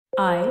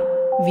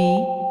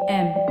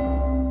IVM.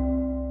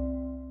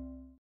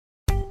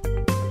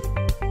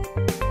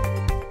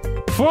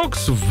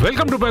 Folks,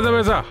 welcome to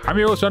Paisa. I'm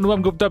your host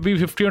Anupam Gupta,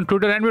 B50 on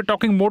Twitter, and we're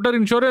talking motor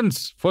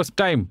insurance. First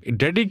time, a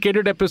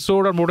dedicated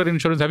episode on motor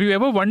insurance. Have you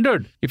ever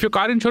wondered if your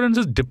car insurance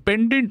is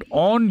dependent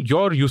on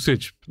your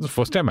usage? It's the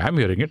first time I'm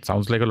hearing it.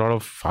 Sounds like a lot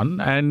of fun.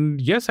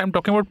 And yes, I'm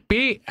talking about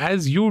pay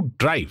as you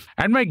drive.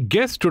 And my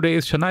guest today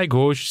is Shanai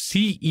Ghosh,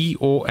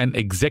 CEO and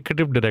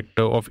Executive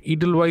Director of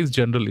Edelweiss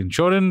General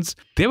Insurance.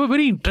 They have a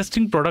very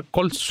interesting product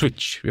called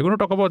Switch. We're going to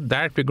talk about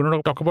that. We're going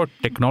to talk about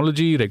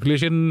technology,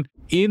 regulation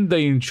in the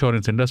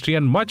insurance industry,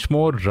 and much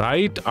more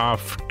right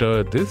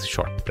after this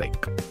short break.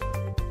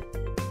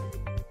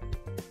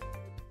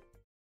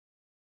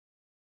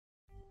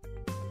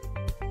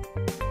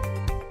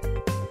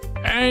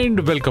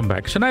 And welcome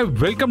back. Shanai,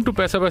 welcome to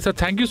Paisa.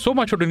 Thank you so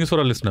much for doing this for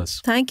our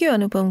listeners. Thank you,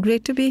 Anupam.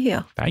 Great to be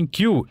here. Thank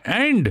you.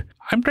 And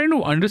I'm trying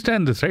to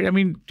understand this, right? I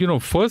mean,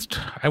 first,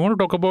 I want to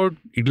talk about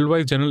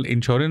Edelweiss General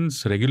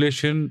Insurance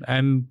regulation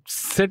and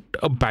set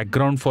a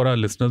background for our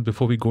listeners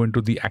before we go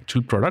into the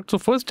actual product. So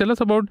first, tell us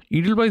about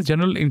Edelweiss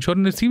General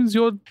Insurance. It seems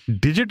you're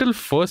digital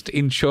first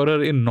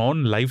insurer in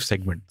non-life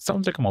segment.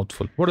 Sounds like a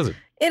mouthful. What is it?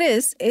 It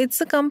is.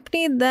 It's a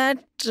company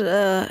that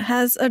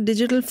has a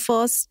digital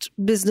first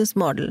business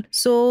model.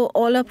 So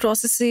all our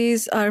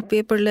processes are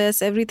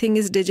paperless. Everything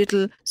is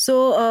digital.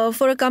 So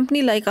for a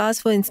company like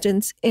ours, for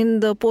instance,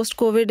 in the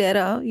post-COVID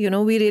era,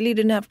 we really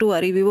didn't have to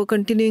worry. We were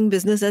continuing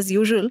business as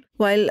usual,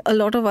 while a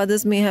lot of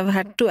others may have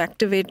had to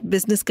activate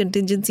business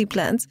contingency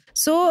plans.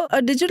 So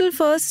a digital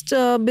first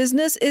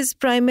business is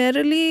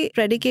primarily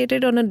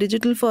predicated on a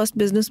digital first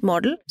business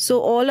model.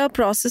 So all our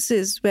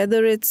processes,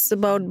 whether it's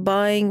about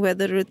buying,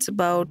 whether it's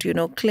about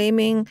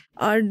claiming,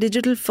 are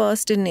digital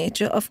first in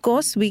nature. Of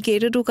course, we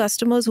cater to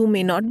customers who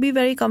may not be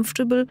very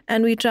comfortable,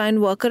 and we try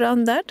and work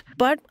around that.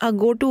 But our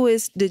go-to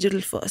is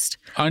digital first.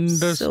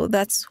 So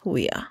that's who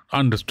we are.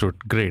 Understood.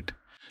 Great.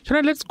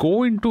 Shanai, let's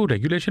go into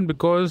regulation,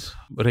 because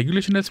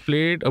regulation has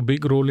played a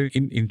big role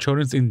in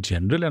insurance in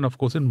general, and of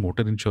course in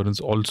motor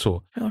insurance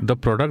also. Sure. The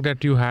product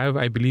that you have,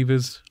 I believe,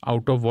 is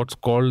out of what's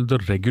called the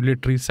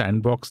regulatory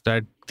sandbox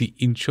that the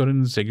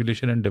Insurance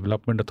Regulation and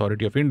Development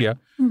Authority of India,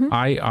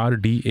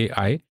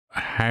 IRDAI,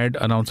 had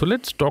announced. So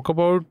let's talk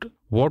about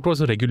what was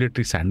a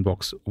regulatory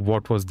sandbox.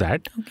 What was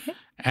that? Okay.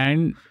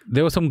 And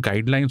there were some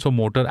guidelines for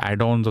motor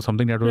add-ons or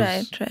something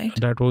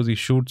that was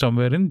issued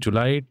somewhere in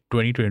July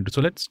 2020.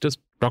 So let's just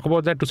talk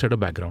about that to set a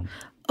background.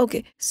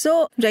 Okay,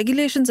 so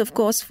regulations, of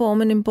course,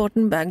 form an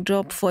important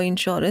backdrop for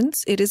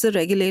insurance. It is a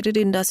regulated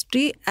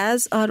industry,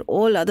 as are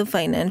all other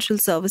financial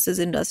services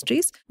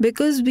industries,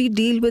 because we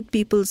deal with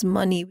people's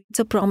money. It's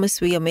a promise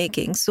we are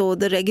making. So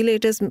the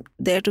regulators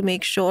there to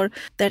make sure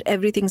that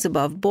everything's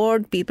above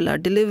board, people are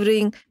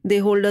delivering, they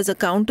hold us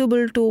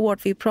accountable to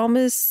what we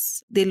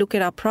promise. They look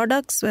at our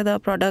products, whether our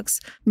products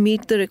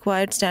meet the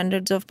required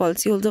standards of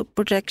policyholder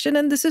protection.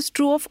 And this is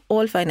true of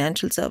all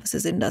financial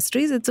services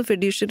industries. It's a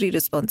fiduciary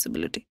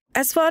responsibility.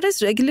 As far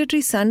as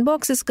regulatory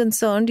sandbox is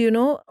concerned,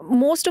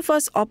 most of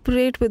us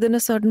operate within a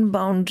certain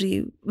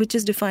boundary, which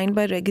is defined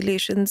by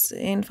regulations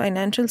in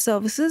financial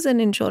services,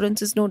 and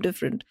insurance is no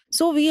different.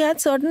 So we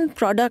had certain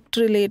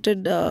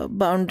product-related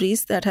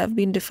boundaries that have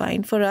been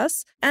defined for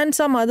us, and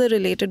some other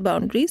related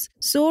boundaries.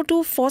 So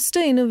to foster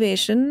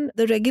innovation,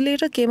 the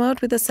regulator came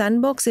out with a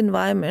sandbox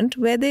environment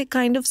where they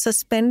kind of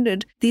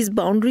suspended these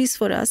boundaries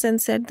for us and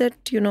said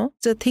that,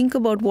 to think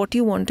about what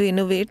you want to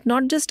innovate,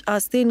 not just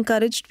us. They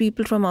encouraged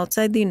people from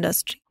outside the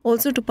industry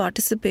also to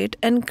participate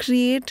and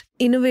create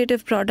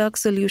innovative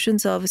products, solution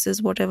services,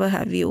 whatever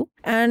have you,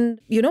 and,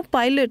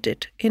 pilot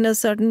it in a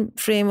certain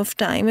frame of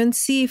time and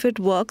see if it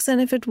works. And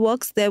if it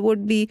works, there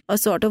would be a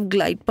sort of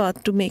glide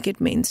path to make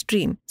it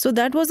mainstream. So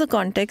that was the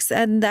context,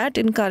 and that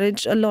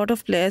encouraged a lot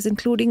of players,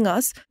 including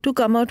us, to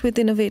come out with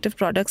innovative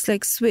products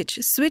like Switch.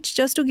 Switch,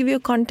 just to give you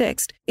a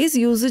context, is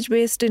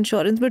usage-based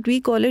insurance, but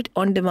we call it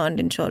on-demand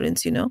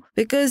insurance,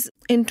 because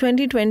in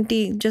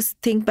 2020, just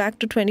think back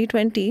to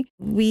 2020,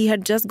 we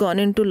had just gone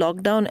into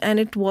lockdown, and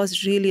it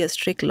was really a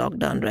strict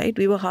lockdown, right?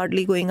 We were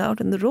hardly going out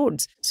on the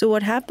roads. So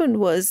what happened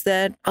was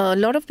that a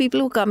lot of people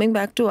who were coming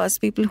back to us,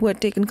 people who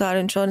had taken car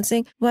insurance,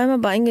 saying, why am I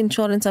buying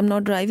insurance? I'm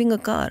not driving a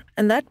car.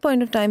 And that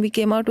point of time, we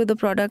came out with a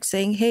product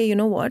saying, hey, you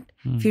know what?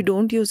 If you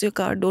don't use your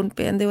car, don't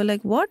pay. And they were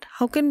like, what?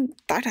 How can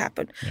that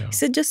happen? Yeah. He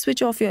said, just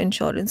switch off your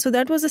insurance. So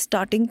that was a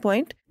starting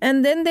point.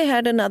 And then they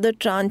had another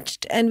tranche,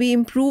 and we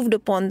improved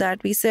upon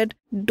that. We said,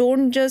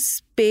 don't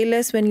just pay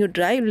less when you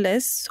drive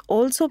less,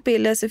 also pay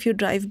less if you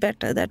drive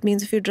better. That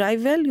means if you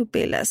drive well, you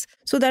pay less.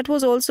 So that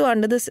was also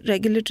under this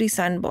regulatory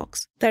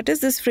sandbox. That is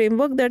this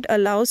framework that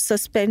allows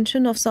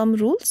suspension of some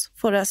rules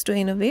for us to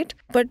innovate.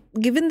 But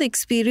given the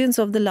experience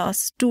of the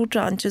last two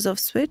tranches of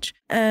Switch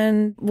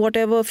and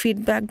whatever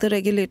feedback the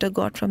regulator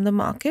got from the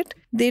market,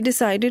 they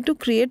decided to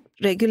create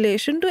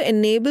regulation to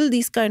enable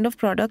these kind of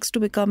products to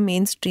become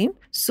mainstream.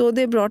 So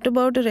they brought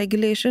about a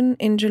regulation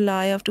in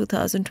July of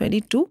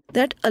 2022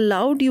 that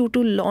allowed you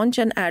to launch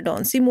an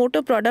add-on. See,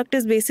 motor product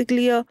is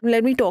basically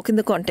let me talk in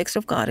the context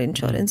of car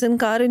insurance. In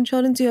car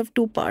insurance, you have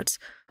two parts.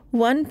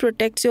 One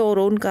protects your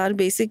own car.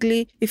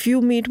 Basically, if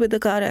you meet with a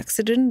car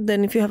accident,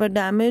 then if you have a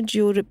damage,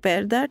 you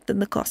repair that, then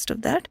the cost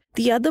of that.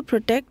 The other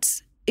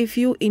protects if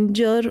you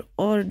injure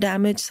or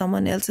damage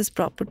someone else's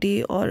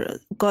property or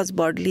cause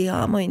bodily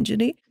harm or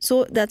injury.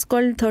 So that's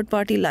called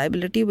third-party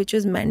liability, which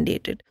is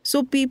mandated.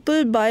 So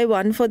people buy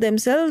one for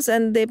themselves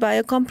and they buy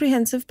a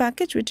comprehensive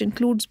package, which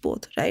includes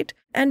both, right?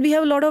 And we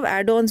have a lot of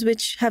add-ons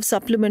which have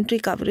supplementary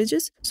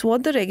coverages. So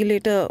what the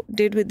regulator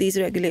did with these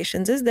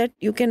regulations is that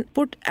you can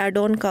put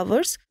add-on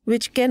covers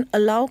which can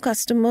allow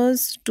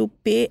customers to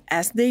pay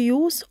as they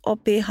use or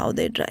pay how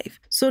they drive.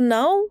 So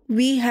now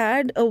we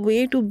had a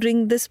way to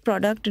bring this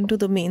product into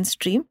the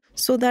mainstream.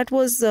 So that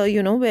was,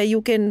 where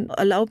you can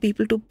allow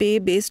people to pay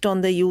based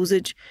on the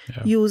usage.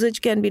 Yeah.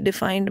 Usage can be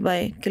defined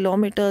by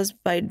kilometers,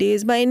 by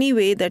days, by any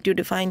way that you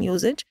define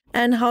usage.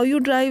 And how you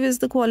drive is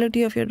the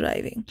quality of your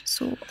driving.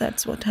 So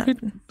that's what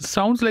happened. It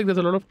sounds like there's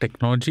a lot of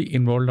technology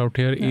involved out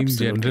here.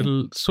 Absolutely. In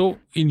general. So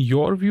in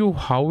your view,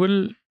 how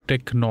will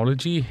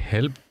technology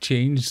help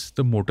change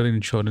the motor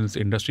insurance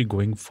industry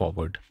going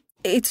forward?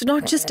 It's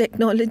not just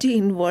technology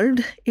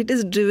involved. It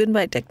is driven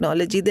by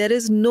technology. There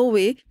is no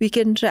way we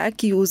can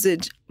track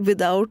usage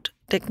without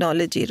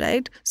technology,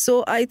 right?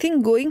 So I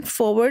think going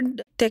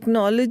forward,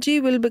 technology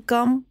will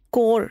become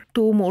core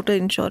to motor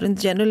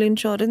insurance, general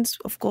insurance,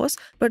 of course,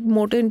 but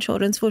motor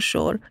insurance for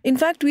sure. In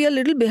fact, we are a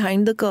little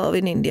behind the curve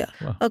in India.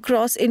 Wow.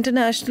 Across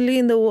internationally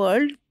in the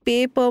world,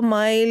 pay per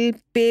mile,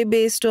 pay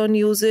based on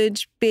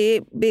usage, pay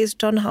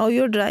based on how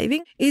you're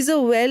driving is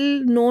a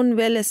well-known,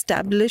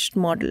 well-established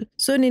model.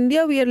 So in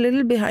India, we are a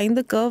little behind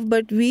the curve,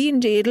 but we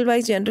in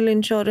Edelweiss General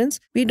Insurance,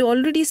 we'd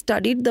already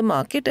studied the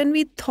market and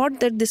we thought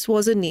that this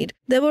was a need.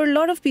 There were a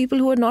lot of people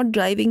who were not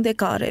driving their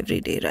car every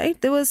day, right?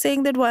 They were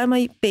saying that why am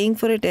I paying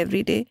for it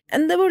every day?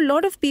 And there were a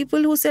lot of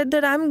people who said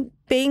that I'm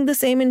paying the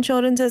same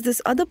insurance as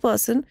this other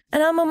person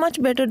and I'm a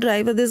much better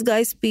driver. This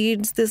guy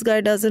speeds, this guy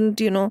doesn't,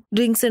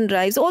 drinks and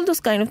drives, all those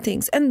kind of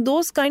things. And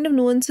those kind of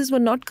nuances were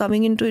not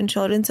coming into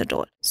insurance at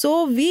all.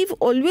 So we've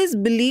always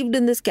believed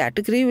in this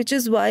category, which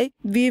is why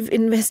we've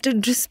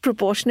invested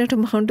disproportionate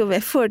amount of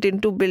effort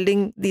into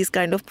building these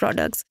kind of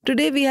products.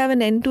 Today we have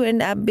an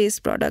end-to-end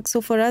app-based product. So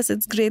for us,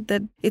 it's great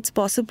that it's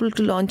possible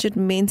to launch it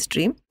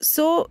mainstream.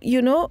 So,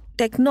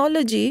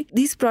 technology,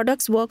 these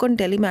products work on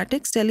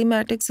telematics.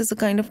 Telematics is a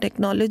kind of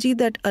technology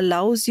that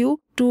allows you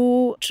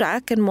to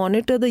track and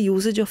monitor the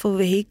usage of a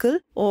vehicle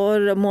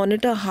or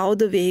monitor how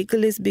the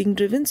vehicle is being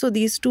driven. So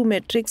these two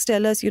metrics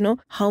tell us,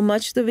 how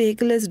much the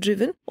vehicle is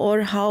driven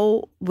or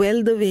how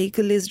well the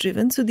vehicle is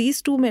driven. So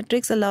these two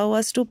metrics allow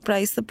us to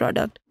price the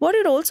product. What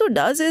it also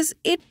does is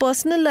it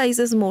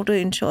personalizes motor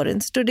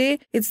insurance. Today,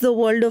 it's the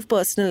world of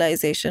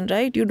personalization,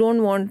 right?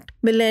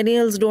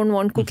 Millennials don't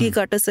want cookie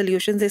cutter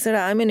solutions. They said,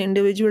 I'm an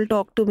individual,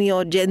 talk to me,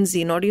 or Gen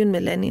Z, not even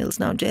millennials,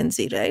 now Gen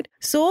Z, right?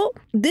 So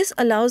this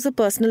allows the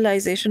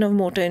personalization of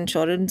motor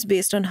insurance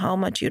based on how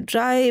much you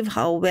drive,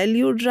 how well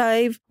you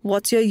drive,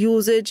 what's your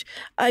usage.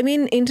 I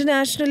mean,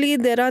 internationally,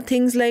 there are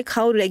things like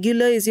how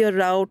regular is your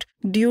route?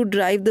 Do you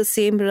drive the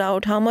same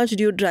route? How much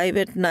do you drive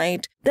at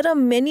night? There are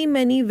many,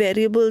 many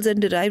variables and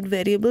derived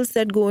variables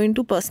that go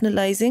into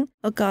personalizing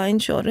a car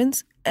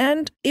insurance.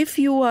 And if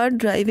you are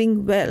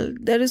driving well,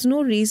 there is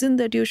no reason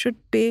that you should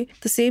pay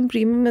the same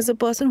premium as a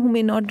person who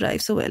may not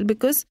drive so well,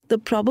 because the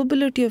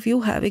probability of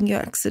you having your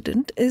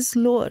accident is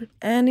lower.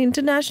 And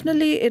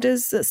internationally,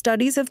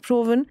 studies have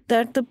proven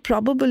that the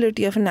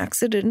probability of an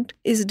accident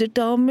is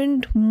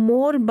determined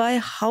more by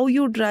how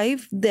you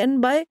drive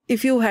than by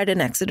if you had an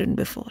accident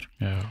before.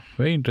 Yeah,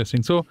 very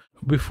interesting. So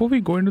before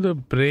we go into the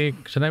break,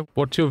 Shanai,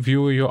 what's your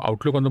view, your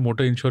outlook on the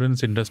motor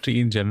insurance industry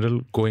in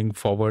general going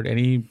forward?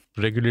 Any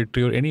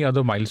regulatory or any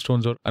other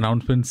milestones or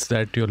announcements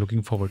that you're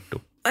looking forward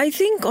to? I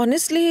think,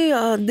 honestly,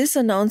 this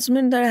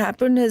announcement that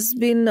happened has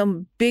been a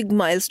big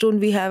milestone.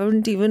 We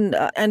haven't even,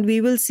 and we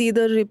will see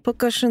the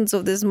repercussions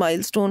of this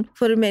milestone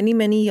for many,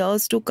 many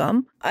years to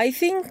come. I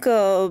think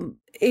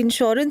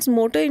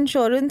motor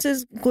insurance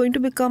is going to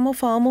become a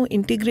far more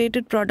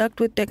integrated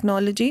product with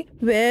technology,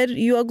 where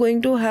you are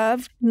going to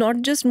have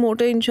not just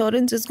motor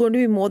insurance, it's going to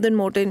be more than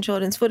motor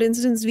insurance. For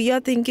instance, we are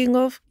thinking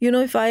of,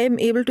 if I am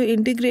able to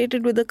integrate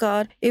it with the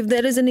car, if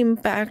there is an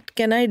impact,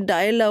 can I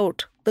dial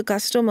out the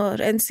customer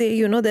and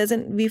say,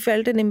 we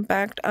felt an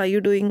impact, are you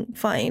doing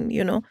fine,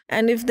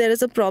 and if there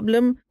is a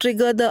problem,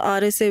 trigger the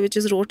RSA, which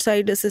is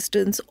roadside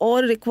assistance, or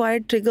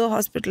required trigger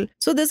hospital.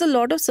 So there's a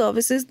lot of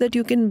services that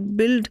you can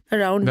build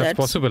around that. That's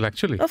possible,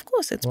 actually. Of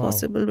course, it's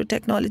possible with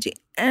technology.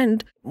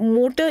 And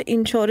motor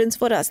insurance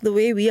for us, the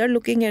way we are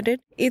looking at it,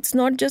 it's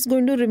not just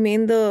going to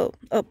remain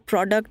a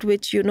product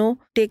which,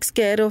 takes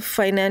care of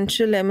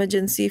financial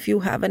emergency if you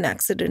have an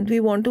accident. We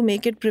want to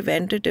make it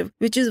preventative,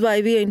 which is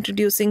why we are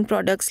introducing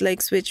products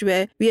like Switch,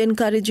 where we are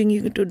encouraging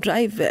you to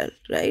drive well,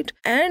 right?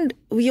 And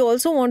we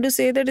also want to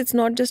say that it's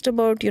not just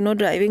about,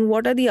 driving.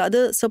 What are the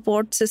other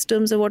support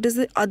systems, or what is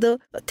the other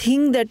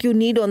thing that you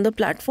need on the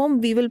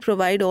platform? We will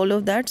provide all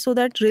of that, so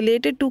that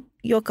related to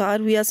your car,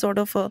 we are sort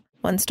of a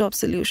one-stop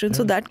solution.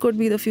 So that could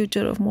be the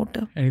future of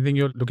motor. Anything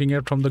you're looking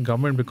at from the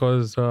government?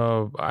 Because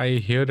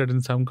I hear that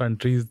in some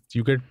countries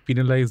you get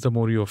penalized the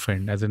more you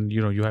offend. As in,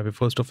 you have a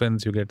first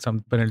offense, you get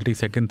some penalty,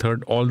 second,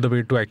 third, all the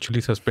way to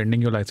actually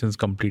suspending your license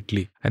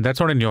completely. And that's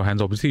not in your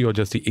hands. Obviously, you're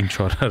just the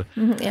insurer.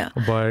 Yeah.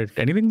 But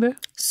anything there?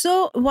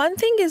 So one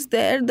thing is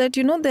there that,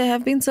 there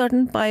have been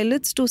certain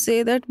pilots to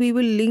say that we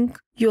will link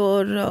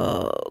your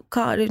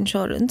car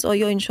insurance or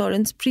your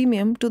insurance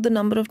premium to the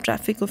number of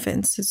traffic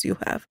offenses you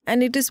have.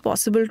 And it is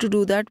possible to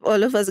do that.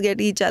 All of us get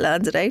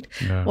e-challans, right?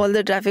 Yeah. All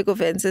the traffic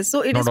offenses.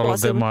 So it Not is all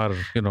possible.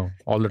 of them are,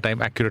 all the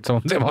time accurate. Some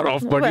of them are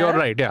off, but you're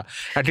right. Yeah.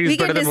 At least we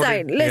can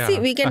decide. Let's see,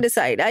 we can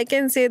decide. I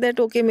can say that,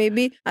 okay,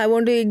 maybe I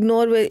want to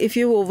ignore if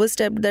you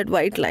overstepped that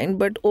white line,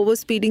 but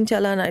overspeeding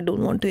challan, I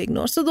don't want to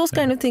ignore. So those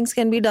kind of things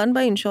can be done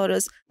by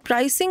insurers.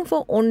 Pricing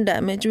for own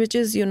damage, which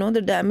is,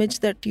 the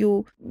damage that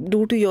you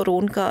do to your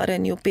own car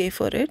and you pay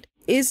for it,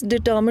 is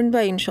determined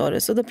by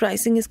insurers. So the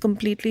pricing is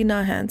completely in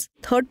our hands.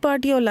 Third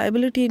party or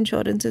liability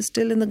insurance is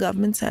still in the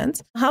government's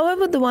hands.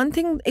 However, the one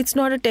thing, it's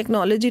not a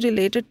technology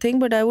related thing,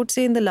 but I would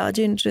say in the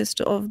larger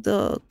interest of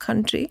the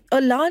country,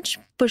 a large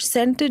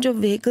percentage of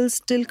vehicles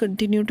still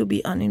continue to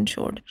be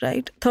uninsured,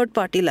 right? Third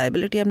party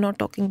liability, I'm not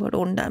talking about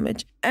own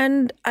damage.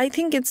 And I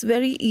think it's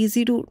very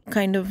easy to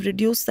kind of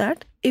reduce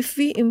that if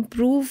we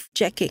improve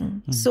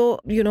checking. So,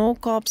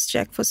 cops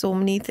check for so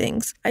many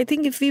things. I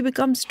think if we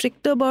become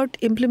stricter about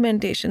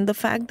implementation, the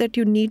fact that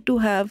you need to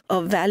have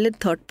a valid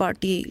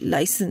third-party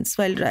license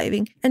while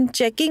driving and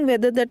checking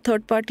whether that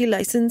third-party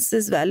license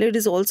is valid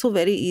is also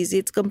very easy.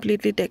 It's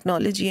completely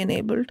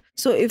technology-enabled.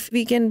 So if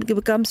we can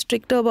become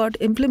stricter about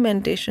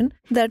implementation,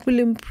 that will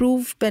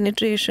improve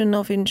penetration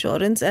of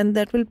insurance and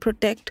that will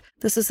protect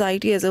the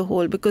society as a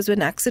whole. Because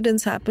when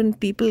accidents happen,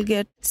 people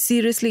get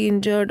seriously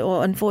injured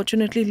or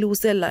unfortunately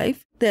lose their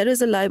life. There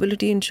is a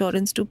liability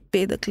insurance to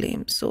pay the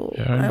claim. So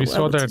I would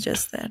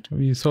suggest that.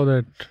 We saw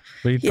that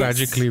very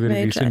tragically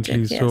very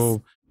recently. Tragic,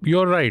 so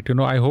you're right.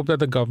 I hope that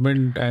the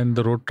government and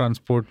the road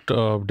transport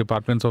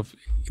departments of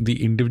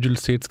the individual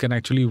states can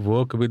actually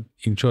work with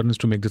insurance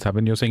to make this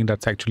happen. You're saying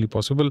that's actually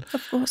possible.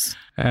 Of course.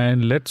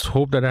 And let's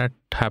hope that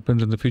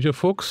happens in the future.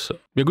 Folks,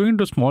 we're going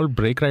into a small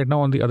break right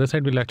now. On the other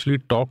side, we'll actually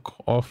talk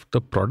of the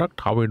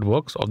product, how it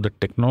works, of the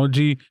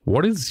technology.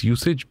 What is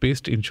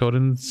usage-based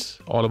insurance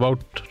all about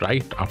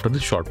right after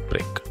this short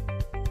break?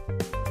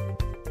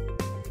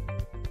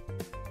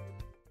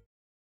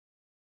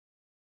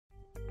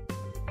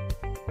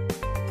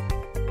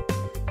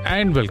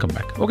 And welcome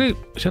back. Okay,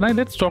 Shania,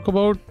 let's talk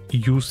about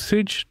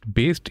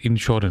usage-based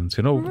insurance,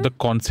 the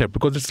concept,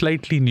 because it's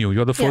slightly new.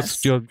 You're the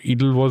first, your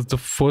Edel was the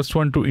first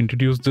one to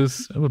introduce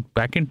this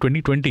back in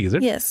 2020, is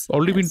it? Yes.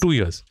 Already been 2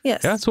 years.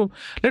 Yes. Yeah, so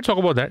let's talk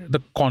about that, the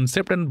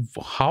concept, and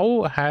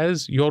how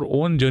has your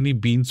own journey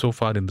been so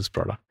far in this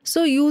product?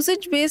 So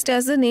usage-based,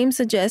 as the name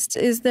suggests,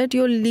 is that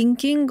you're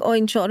linking or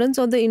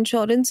the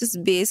insurance is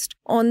based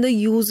on the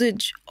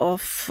usage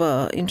of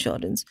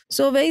insurance.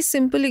 So a very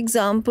simple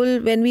example,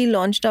 when we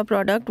launched our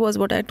product was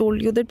what I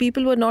told you, that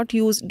people were not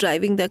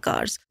driving their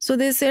cars. So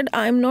they said,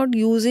 I'm not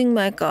using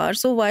my car,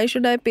 so why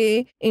should I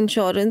pay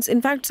insurance?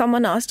 In fact,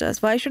 someone asked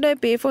us, why should I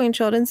pay for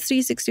insurance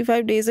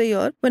 365 days a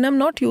year when I'm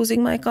not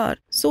using my car?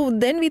 So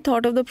then we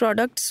thought of the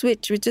product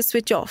Switch, which is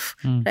switch off,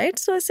 right?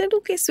 So I said,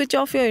 okay, switch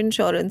off your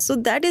insurance. So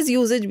that is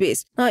usage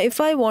based. Now,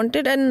 if I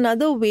wanted,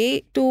 another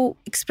way to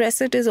express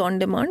it is on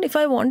demand. If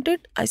I want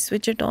it, I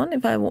switch it on.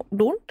 If I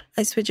don't,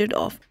 I switch it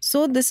off.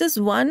 So this is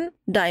one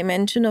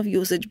dimension of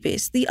usage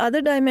based. The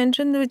other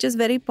dimension, which is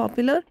very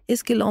popular,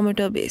 is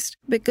kilometer based,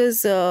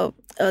 because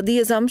the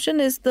assumption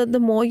is that the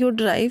more you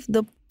drive,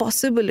 the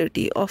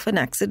possibility of an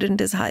accident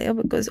is higher,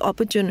 because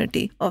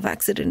opportunity of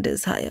accident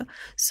is higher.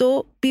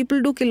 So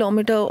people do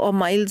kilometer or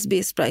miles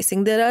based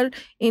pricing. There are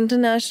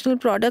international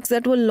products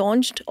that were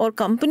launched or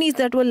companies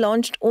that were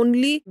launched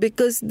only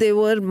because they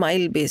were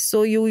mile based.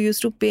 So you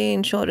used to pay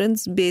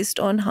insurance based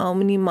on how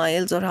many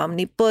miles or how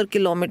many per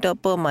kilometer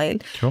per mile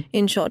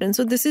insurance.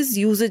 So this is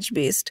usage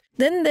based.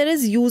 Then there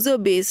is user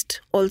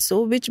based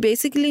also, which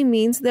basically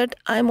means that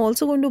I'm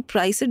also going to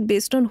price it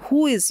based on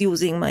who is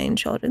using my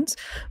insurance,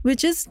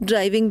 which is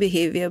driving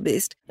behavior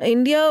based.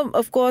 India,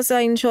 of course, our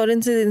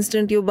insurance is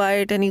instant. You buy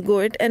it and you go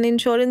it. And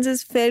insurance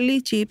is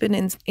fairly cheap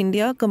in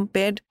India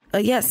compared.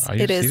 Yes, Are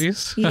you it is.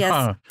 Serious?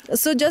 Yes.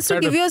 So just to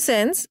give you a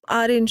sense,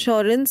 our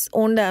insurance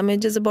own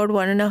damage is about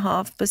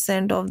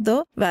 1.5% of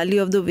the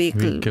value of the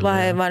vehicle.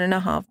 By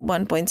 1.5%,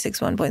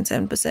 1.6%,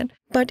 1.7%.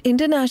 But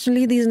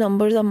internationally, these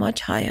numbers are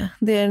much higher.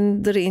 They're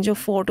in the range of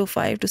 4 to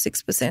 5 to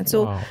 6%.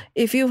 So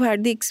if you've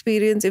had the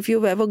experience, if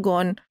you've ever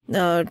gone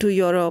to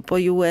Europe or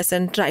US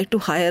and tried to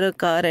hire a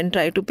car and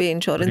try to pay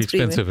insurance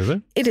premium. Expensive, is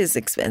it? It is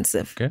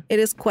expensive. Okay. It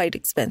is quite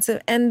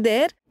expensive. And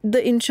there,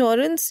 the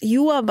insurance,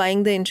 you are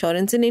buying the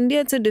insurance. In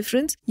India, it's a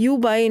difference. You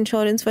buy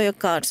insurance for your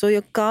car. So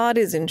your car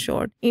is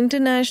insured.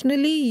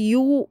 Internationally,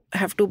 you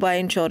have to buy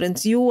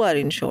insurance. You are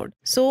insured.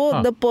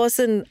 So the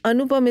person,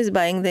 Anupam, is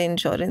buying the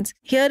insurance.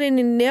 Here in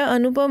India,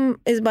 Anupam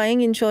is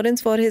buying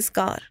insurance for his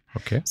car.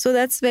 Okay. So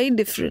that's very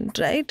different,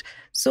 right?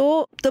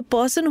 So the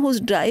person who's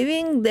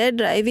driving, their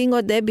driving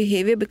or their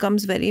behavior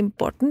becomes very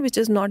important, which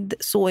is not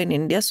so in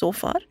India so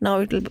far. Now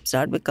it will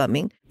start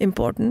becoming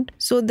important.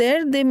 So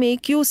there they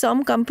make you,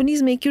 some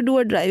companies make you do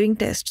a driving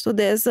test. So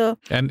there's a...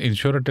 And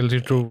insurer tells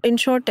you to...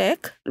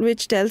 InsurTech,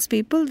 which tells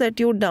people that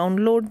you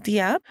download the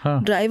app,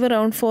 drive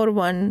around for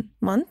 1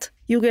 month.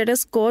 You get a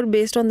score.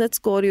 Based on that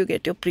score, you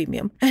get your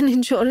premium. And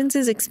insurance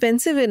is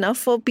expensive enough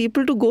for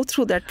people to go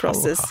through that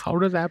process. How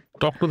does the app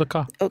talk to the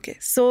car? Okay,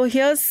 so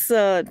here's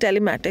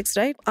telematics,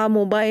 right? Our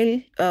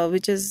mobile,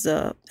 which is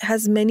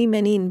has many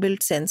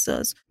inbuilt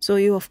sensors. So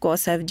you, of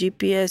course, have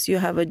GPS, you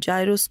have a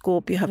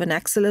gyroscope, you have an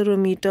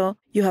accelerometer,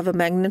 you have a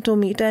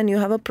magnetometer, and you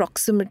have a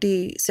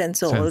proximity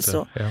sensor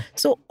also. Yeah.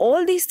 So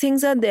all these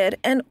things are there,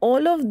 and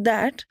all of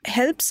that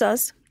helps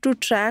us to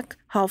track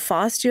how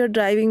fast you're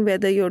driving,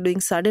 whether you're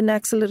doing sudden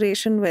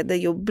acceleration, whether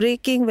you're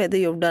braking, whether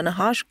you've done a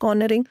harsh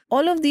cornering.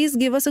 All of these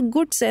give us a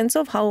good sense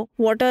of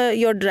what are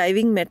your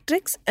driving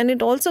metrics, and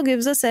it also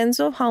gives a sense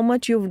of how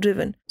much you've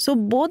driven. So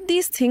both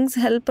these things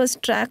help us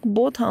track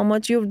both how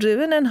much you've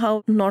driven and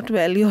how not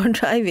well you're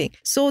driving.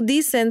 So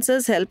these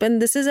sensors help,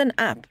 and this is an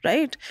app,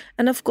 right?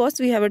 And of course,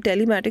 we have a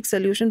telematics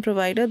solution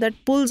provider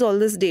that pulls all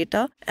this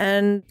data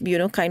and,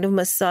 kind of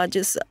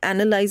massages,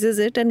 analyzes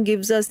it, and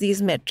gives us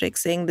these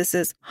metrics saying this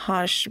is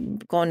harsh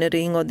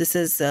cornering, or this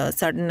is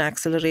sudden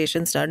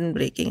acceleration, sudden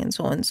braking, and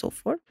so on and so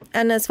forth.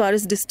 And as far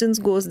as distance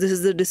goes, this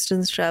is the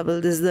distance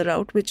traveled, this is the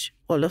route, which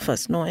all of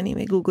us know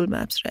anyway, Google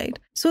Maps, right?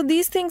 So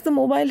these things the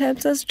mobile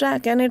helps us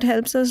track, and it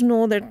helps us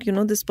know that,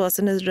 this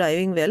person is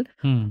driving well.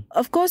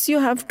 Of course, you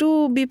have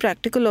to be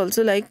practical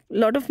also. Like a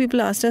lot of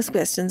people asked us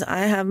questions. I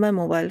have my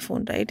mobile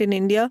phone, right? In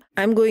India,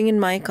 I'm going in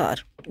my car,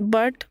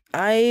 but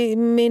I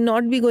may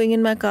not be going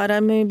in my car. I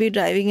may be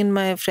driving in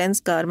my friend's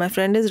car. My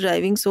friend is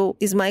driving. So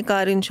is my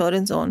car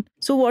insurance on?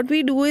 So what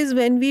we do is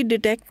when we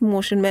detect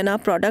motion, when our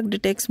product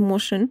detects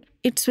motion,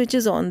 it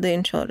switches on the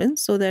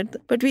insurance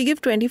but we give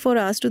 24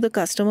 hours to the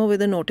customer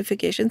with a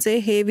notification, say,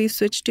 hey, we've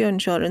switched your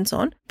insurance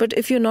on. But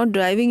if you're not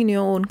driving in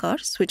your own car,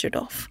 switch it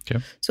off.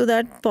 Okay. So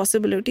that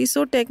possibility.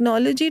 So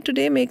technology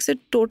today makes it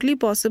totally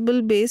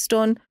possible based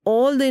on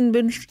all the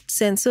inbuilt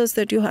sensors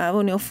that you have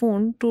on your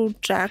phone to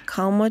track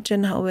how much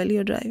and how well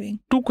you're driving.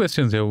 Two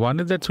questions here. One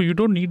is that, so you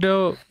don't need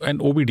an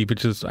OBD,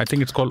 which is, I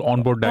think it's called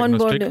onboard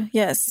diagnostic.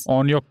 Yes.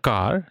 On your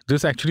car.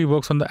 This actually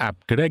works on the app.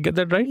 Did I get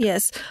that right?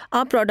 Yes.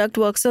 Our product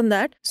works on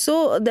that.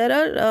 So there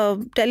are,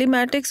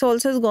 telematics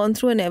also has gone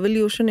through an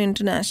evolution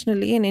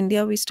internationally. In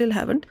India, we still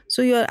haven't.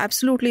 So you're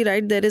absolutely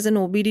right. There is an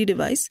OBD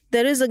device.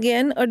 There is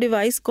again a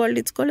device called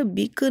a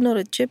beacon or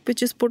a chip,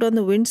 which is put on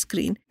the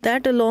windscreen.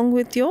 That along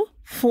with your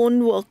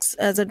phone works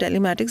as a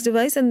telematics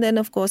device, and then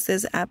of course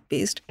there's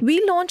app-based.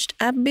 We launched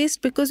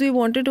app-based because we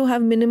wanted to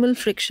have minimal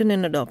friction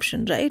in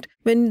adoption, right?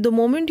 When the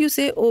moment you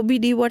say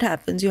OBD, what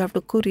happens? You have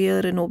to courier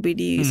an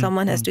OBD,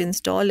 someone has to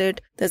install it,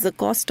 there's a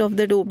cost of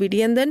that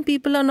OBD, and then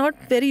people are not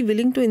very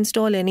willing to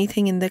install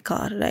anything in their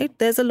car, right?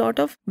 There's a lot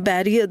of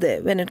barrier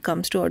there when it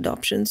comes to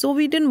adoption. So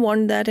we didn't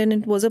want that, and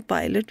it was a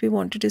pilot. We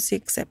wanted to see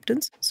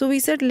acceptance. So we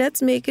said,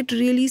 let's make it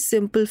really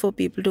simple for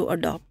people to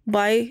adopt.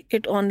 Buy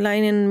it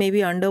online in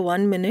maybe under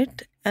 1 minute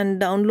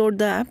and download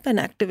the app and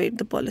activate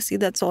the policy.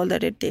 That's all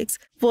that it takes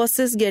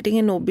versus getting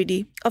an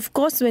OBD. Of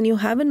course, when you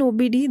have an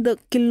OBD, the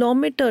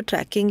kilometer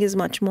tracking is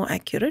much more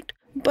accurate,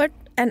 but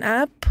an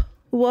app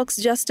works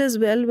just as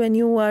well when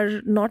you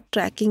are not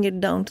tracking it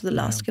down to the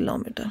last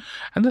kilometer.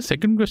 And the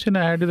second question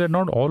I had is that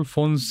not all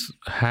phones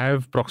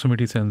have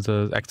proximity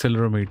sensors,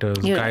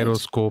 accelerometers,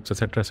 gyroscopes,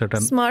 etc.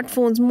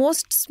 Smartphones,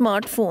 most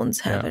smartphones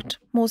have it.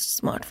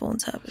 Most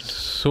smartphones have it.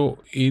 So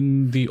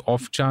in the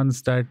off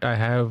chance that I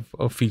have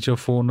a feature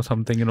phone or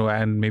something,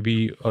 and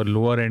maybe a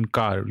lower end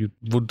car,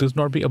 would this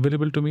not be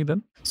available to me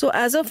then? So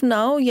as of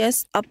now,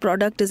 yes, our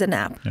product is an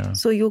app. Yeah.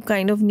 So you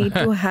kind of need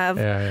to have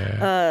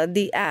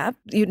the app.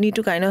 You need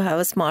to kind of have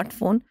a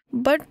smartphone.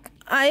 But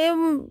I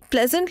am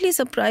pleasantly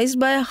surprised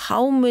by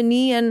how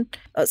many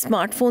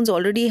smartphones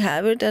already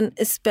have it, and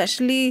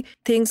especially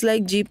things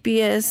like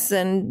GPS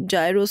and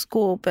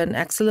gyroscope and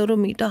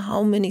accelerometer,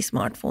 how many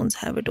smartphones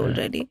have it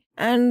already.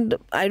 And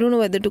I don't know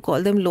whether to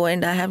call them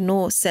low-end. I have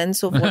no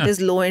sense of what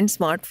is low-end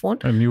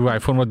smartphone. A new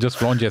iPhone was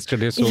just launched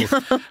yesterday, so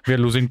we are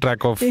losing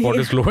track of what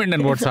is low-end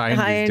and what's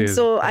high-end these days.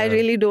 So I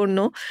really don't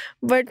know.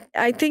 But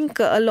I think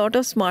a lot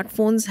of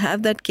smartphones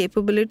have that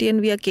capability, and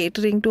we are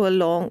catering to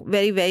a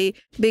very, very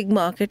big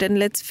market. And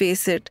let's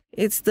face it,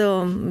 it's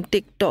the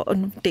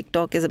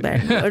TikTok is a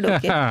bad word,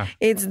 okay?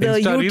 It's the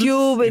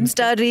YouTube,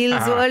 Insta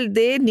Reels world.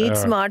 They need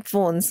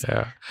smartphones.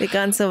 Yeah. They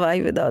can't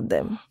survive without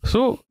them.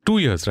 So 2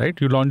 years, right?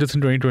 You launched this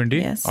in 2020,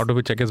 yes. Out of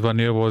which I guess 1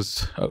 year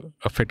was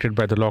affected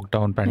by the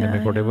lockdown,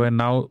 pandemic, whatever. And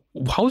now,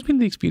 how's been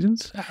the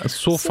experience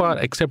so far?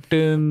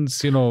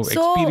 Acceptance,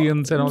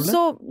 experience and all that?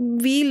 So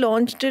we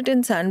launched it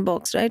in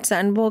Sandbox, right?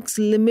 Sandbox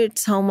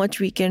limits how much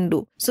we can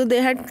do. So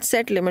they had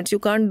set limits. You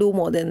can't do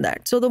more than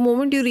that. So the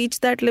moment you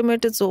reach that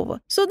limit, it's over.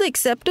 So the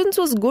acceptance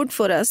was good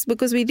for us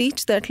because we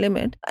reached that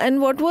limit.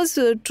 And what was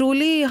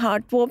truly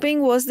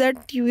heart-warming was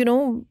that,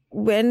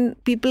 when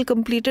people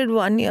completed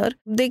 1 year,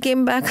 they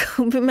came back.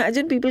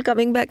 Imagine people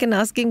coming back and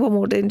asking for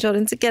motor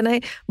insurance. Can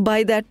I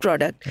buy that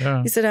product?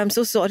 Yeah. He said, I'm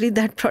so sorry,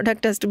 that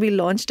product has to be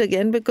launched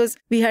again because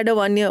we had a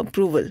 1 year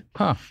approval.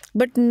 Huh.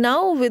 But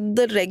now with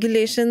the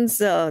regulations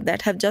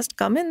that have just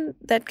come in,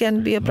 that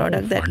can be a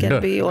product that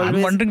can be always...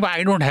 I'm wondering why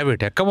I don't have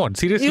it. Come on,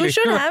 seriously. You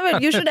should have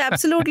it. You should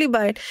absolutely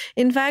buy it.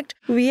 In fact,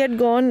 we had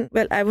gone,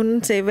 well, I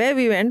wouldn't say where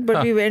we went,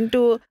 but we went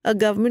to a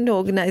government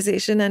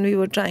organization and we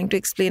were trying to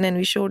explain and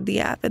we showed the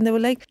app and they were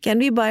like, can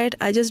we buy it?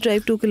 I just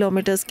drive 2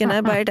 kilometers. Can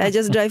I buy it? I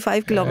just drive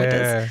 5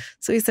 kilometers.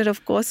 So he said,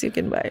 of course you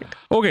can buy it.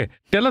 Okay,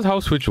 tell us how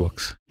Switch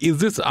works. Is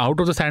this out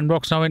of the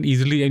sandbox now and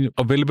easily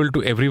available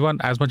to everyone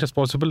as much as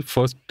possible?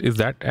 First is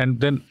that,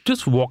 and then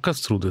just walk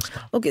us through this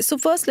now. Okay, so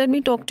first let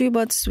me talk to you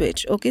about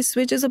Switch. Okay,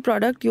 Switch is a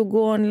product. You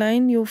go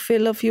online, you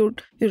fill a few,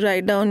 you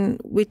write down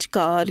which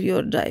car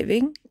you're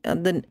driving,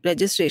 the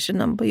registration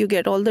number, you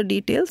get all the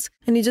details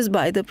and you just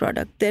buy the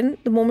product. Then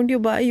the moment you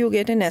buy, you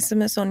get an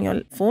SMS on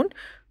your phone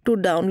to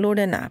download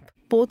an app.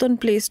 Both on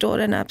Play Store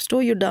and App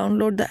Store, you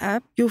download the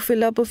app, you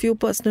fill up a few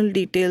personal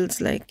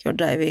details like your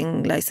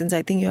driving license.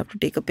 I think you have to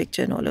take a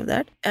picture and all of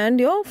that. And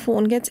your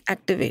phone gets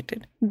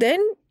activated.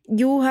 Then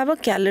you have a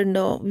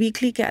calendar,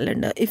 weekly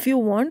calendar. If you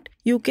want,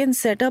 you can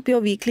set up your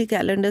weekly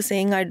calendar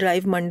saying I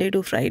drive Monday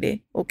to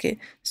Friday. Okay.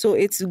 So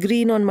it's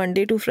green on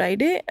Monday to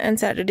Friday and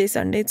Saturday,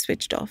 Sunday it's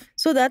switched off.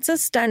 So that's a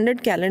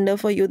standard calendar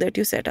for you that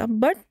you set up.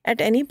 But at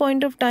any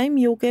point of time,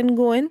 you can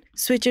go and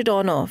switch it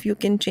on off. You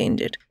can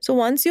change it. So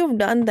once you've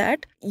done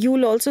that,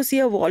 you'll also see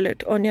a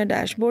wallet on your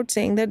dashboard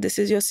saying that this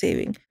is your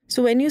saving.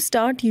 So when you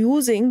start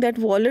using, that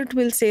wallet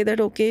will say that,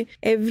 okay,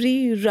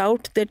 every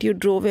route that you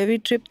drove, every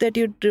trip that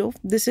you drove,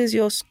 this is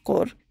your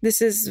score.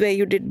 This is where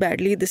you did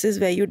badly. This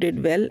is where you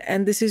did well.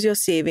 And this is your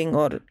saving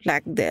or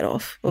lack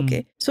thereof.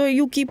 Okay. So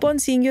you keep on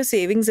seeing your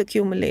savings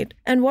accumulate.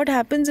 And what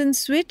happens in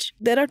Switch,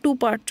 there are 2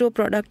 parts to a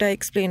product I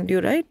explained to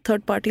you, right?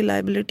 Third party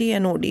liability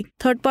and OD.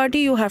 Third party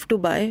you have to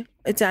buy.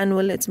 It's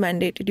annual, it's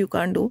mandated, you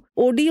can't do.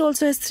 OD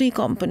also has 3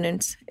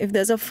 components. If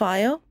there's a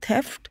fire,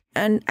 theft,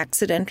 and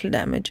accidental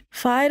damage.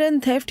 Fire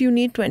and theft, you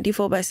need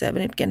 24/7.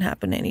 It can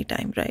happen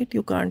anytime, right?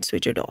 You can't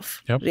switch it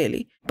off,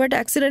 really. But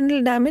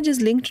accidental damage is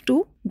linked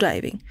to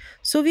driving.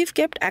 So we've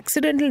kept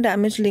accidental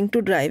damage linked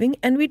to driving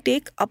and we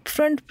take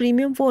upfront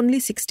premium for only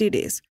 60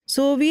 days.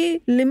 So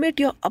we limit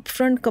your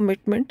upfront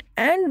commitment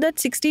and that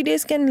 60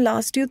 days can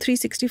last you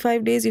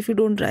 365 days if you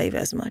don't drive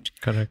as much.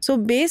 Correct. So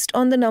based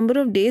on the number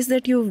of days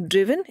that you've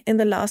driven in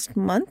the last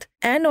month,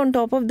 and on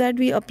top of that,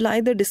 we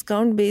apply the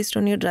discount based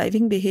on your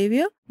driving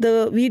behavior.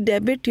 We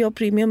debit your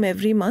premium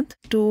every month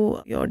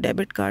to your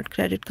debit card,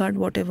 credit card,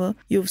 whatever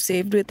you've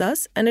saved with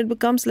us. And it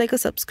becomes like a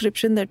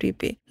subscription that we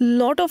pay.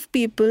 Lot of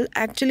people,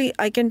 actually,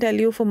 I can tell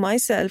you for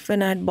myself,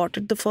 when I had bought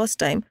it the first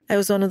time, I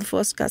was one of the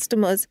first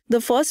customers.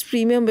 The first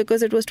premium,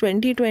 because it was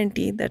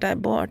 2020 that I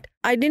bought,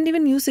 I didn't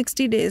even use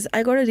 60 days.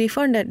 I got a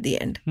refund at the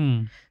end.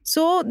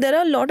 So there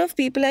are a lot of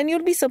people and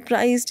you'll be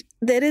surprised.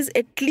 There is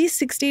at least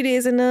 60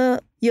 days in a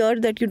year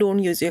that you don't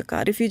use your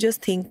car. If you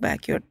just think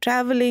back, you're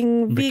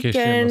traveling,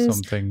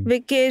 weekends,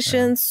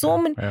 vacations,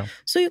 many.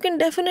 So you can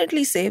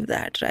definitely save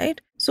that, right?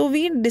 So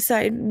we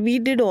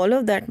did all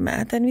of that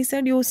math and we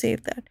said, you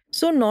save that.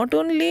 So not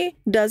only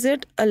does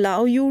it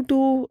allow you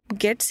to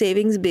get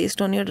savings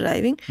based on your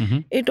driving,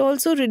 it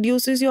also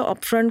reduces your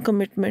upfront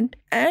commitment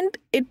and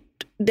it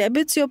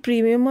debits your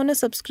premium on a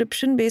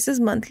subscription basis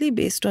monthly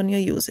based on your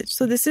usage.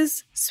 So this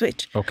is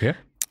Switch. Okay.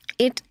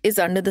 It is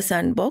under the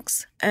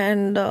sandbox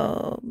and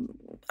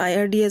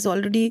IRD has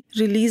already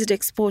released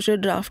exposure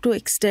draft to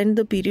extend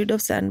the period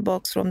of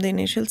sandbox from the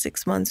initial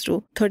 6 months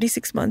to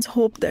 36 months.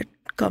 Hope that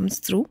comes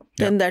through.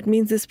 Then that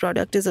means this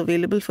product is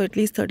available for at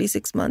least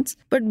 36 months.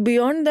 But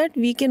beyond that,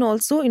 we can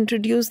also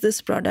introduce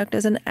this product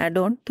as an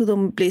add-on to the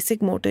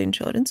basic motor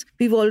insurance.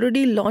 We've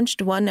already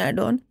launched one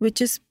add-on, which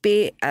is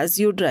Pay As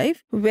You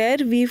Drive, where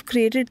we've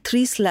created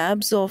 3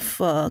 slabs of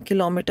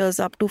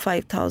kilometers up to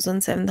 5,000,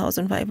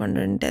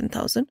 7,500 and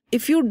 10,000.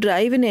 If you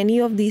drive in any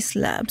of these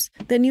slabs,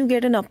 then you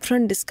get an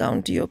upfront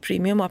discount to your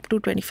premium, up to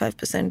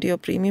 25% to your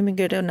premium. You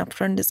get an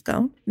upfront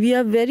discount. We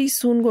are very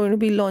soon going to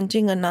be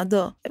launching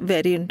another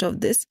variant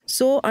of this.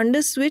 So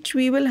under Switch,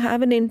 we will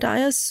have an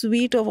entire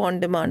suite of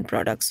on-demand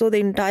products. So the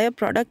entire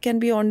product can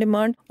be on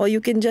demand, or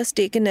you can just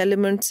take an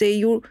element, say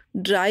you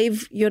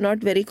drive, you're not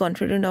very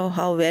confident of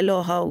how well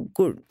or how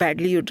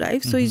badly you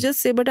drive. So you just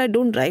say, but I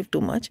don't drive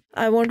too much.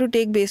 I want to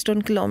take based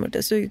on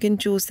kilometers. So you can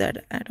choose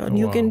that add-on.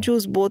 You can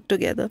choose both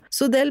together.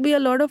 So there'll be a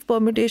lot of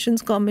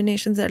permutations,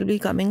 combinations that will be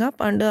coming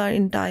up under our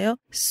entire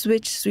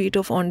Switch suite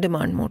of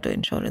on-demand motor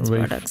insurance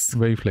products.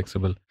 Very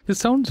flexible. This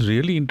sounds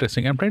really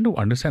interesting. I'm trying to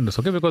understand this,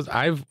 okay? Because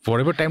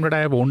whatever time that I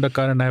have owned a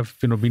car and I've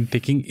been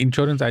taking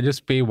insurance, I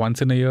just pay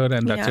once in a year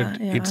and that's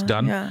it. It's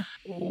done. Yeah.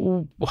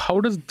 How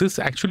does this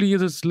actually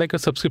is like a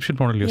subscription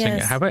model you're saying?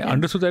 Have I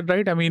understood that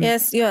right? I mean,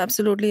 yes, you're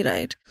absolutely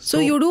right. So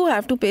you do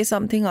have to pay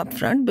something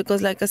upfront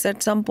because, like I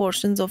said, some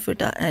portions of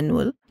it are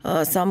annual,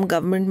 some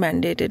government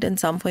mandated, and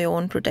some for your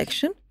own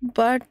protection.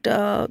 But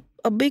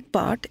a big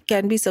part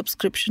can be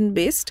subscription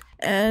based.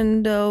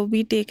 and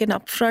we take an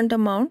upfront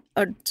amount,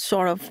 a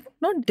sort of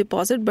not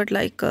deposit, but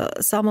like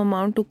some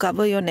amount to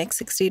cover your next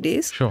 60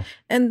 days. Sure.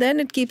 And then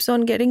it keeps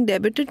on getting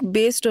debited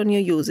based on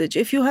your usage.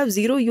 If you have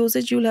zero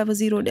usage, you'll have a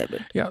zero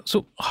debit. Yeah.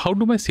 So how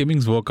do my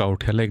savings work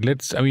out here? Like,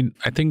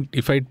 I think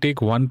if I take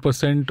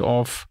 1%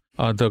 of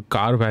the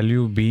car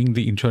value being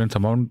the insurance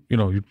amount,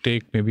 you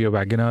take maybe a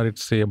WagonR,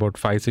 it's say about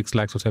 5-6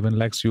 lakhs or 7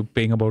 lakhs, you're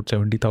paying about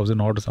 70,000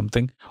 odd or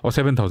something, or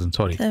 7,000,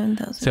 sorry.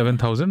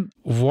 7,000.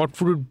 What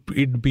would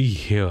it be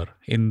here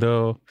in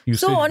the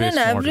usage-based So model? on an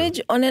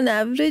average, I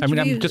mean,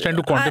 I'm just trying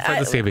to quantify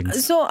the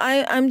savings. So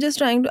I'm just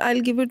trying to,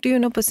 I'll give it to you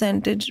in a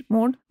percentage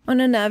mode. On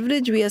an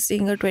average, we are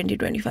seeing a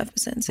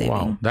 20-25% saving.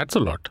 Wow, that's a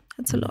lot.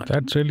 That's a lot.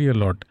 That's really a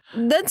lot.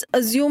 That's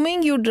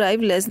assuming you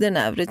drive less than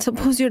average.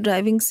 Suppose you're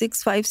driving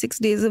 5-6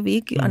 days a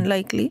week,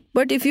 unlikely.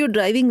 But if you're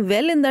driving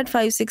well in that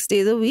 5-6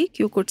 days a week,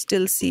 you could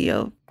still see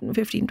a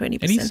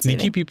 15-20% Any sneaky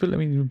saving. people? I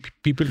mean,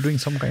 people doing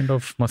some kind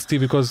of musty,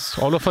 because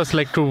all of us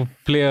like to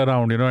play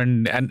around,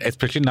 and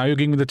especially now you're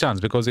giving me the chance,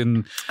 because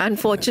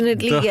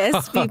Unfortunately,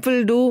 yes,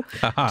 people do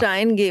try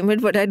and game it,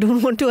 but I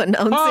don't want to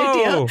announce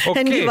it here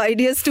and give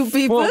ideas to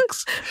people.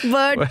 Folks.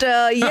 But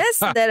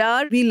yes,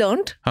 we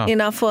learned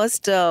in our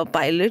first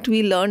pilot,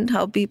 we learned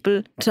how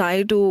people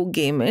try to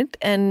game it,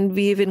 and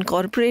we've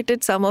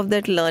incorporated some of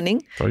that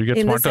learning So you get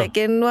in smarter. the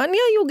second one.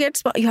 Yeah, you get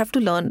smart. You have to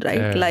learn, right?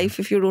 Yeah. Life,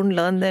 if you don't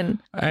learn, then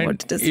And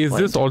what is is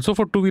this also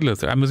for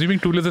two-wheelers? I'm assuming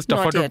two-wheelers is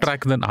tougher Not to yet.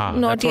 track than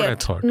Not that's what I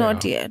yet. thought.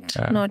 Not Yeah. yet.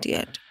 Yeah. Not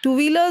yet.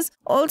 Two-wheelers,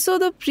 also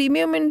the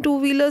premium in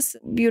two-wheelers,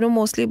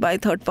 mostly buy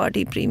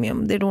third-party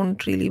premium. They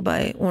don't really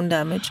buy own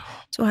damage.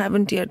 So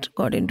haven't yet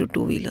got into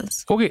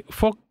two-wheelers. Okay,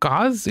 for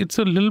cars, it's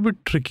a little bit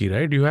tricky,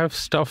 right? You have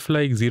stuff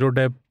like zero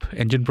dep,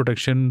 engine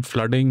protection,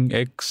 flooding,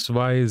 X,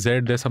 Y,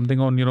 Z. There's something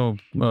on,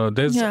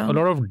 there's Yeah. a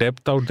lot of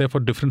depth out there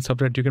for different stuff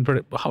that you can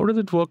protect. How does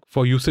it work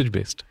for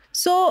usage-based?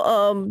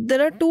 So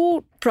there are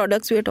two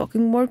products we are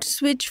talking about.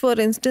 Switch, for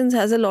instance,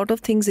 has a lot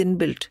of things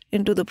inbuilt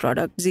into the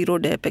product. Zero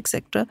dep,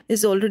 etc.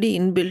 is already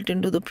inbuilt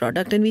into the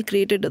product, and we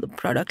created the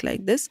product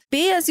like this.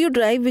 Pay as you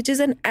drive, which is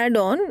an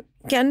add-on,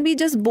 can be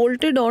just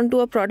bolted onto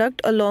a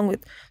product along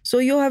with. So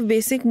you have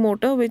basic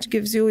motor, which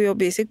gives you your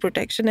basic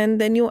protection,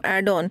 and then you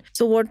add on.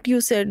 So what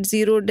you said,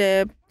 zero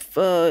dep,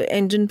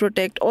 engine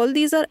protect, all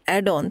these are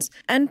add-ons.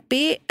 And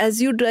pay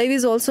as you drive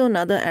is also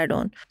another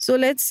add-on. So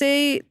let's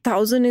say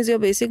 1,000 is your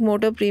basic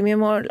motor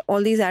premium, or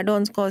all these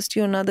add-ons cost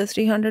you another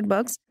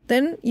 $300.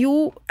 Then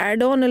you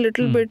add on a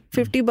little bit,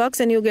 $50,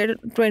 and you get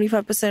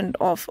 25%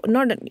 off.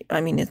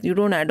 You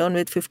don't add on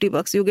with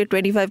 $50, you get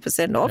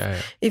 25% off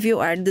if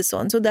you add this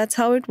on. So that's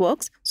how it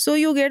works. So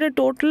you get a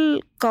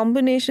total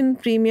combination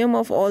premium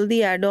of all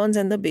the add-ons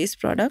and the base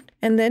product.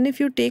 And then if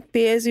you take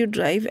pay as you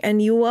drive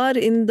and you are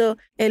in the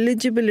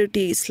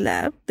eligibility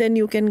slab, then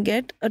you can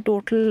get a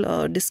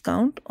total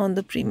discount on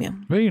the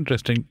premium. Very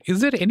interesting. Is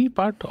there any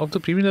part of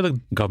the premium that the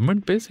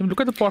government pays? I mean,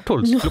 look at the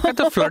potholes. Look at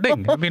the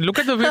flooding. I mean, look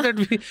at the way that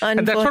we...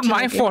 And that's not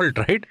my fault,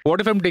 right?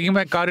 What if I'm taking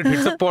my car, it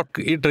hits a pot,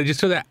 it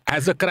registers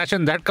as a crash,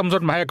 and that comes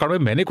on my account.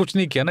 मैंने कुछ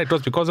नहीं किया ना. It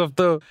was because of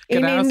the...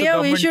 In India,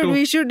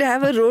 we should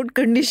have a road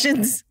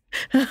conditions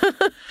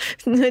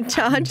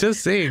charge.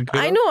 Just saying.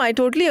 I know, I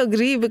totally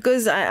agree,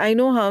 because I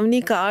know how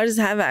many cars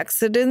have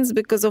accidents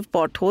because of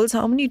potholes,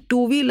 how many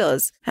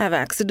two-wheelers have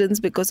accidents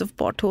because of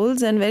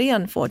potholes, and very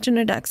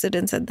unfortunate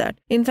accidents at that.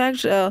 In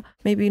fact,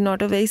 maybe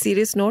not a very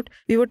serious note,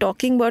 we were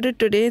talking about it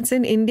today. It's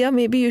in India,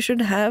 maybe you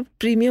should have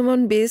premium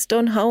on based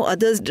on how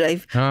others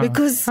drive,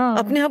 because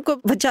अपने आप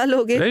को बचा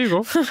लोगे. There you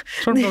go. That's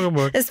what I'm talking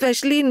about.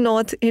 Especially in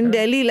North, in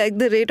Delhi, like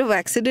the rate of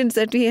accidents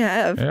that we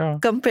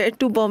have compared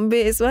to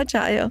Bombay is much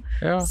higher.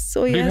 Yeah.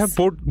 So do you have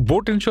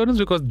boat insurance?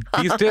 Because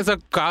these days a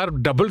car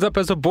doubles up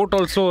as a boat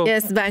also.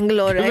 Yes,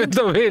 Bangalore, right? With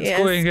the way it's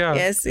going,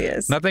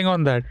 Yes. Nothing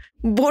on that.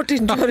 Boat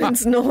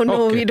insurance, no,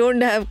 Okay. we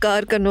don't have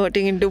car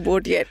converting into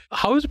boat yet.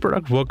 How has the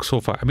product worked so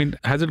far? I mean,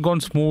 has it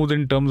gone smooth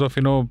in terms of,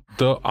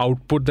 the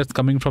output that's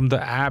coming from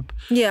the app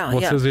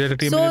versus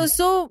reality?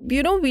 So,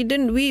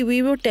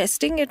 we were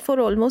testing it for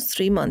almost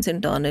 3 months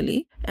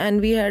internally,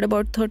 and we had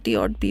about 30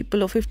 odd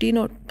people, or 15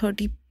 or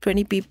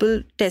 20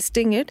 people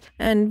testing it,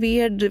 and we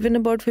had driven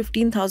about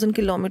 15,000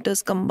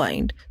 kilometers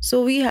combined.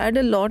 So we had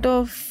a lot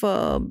of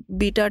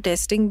beta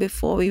testing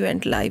before we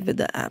went live with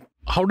the app.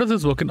 How does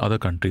this work in other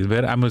countries,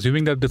 where I'm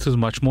assuming that this is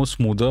much more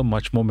smoother,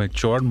 much more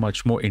matured,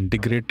 much more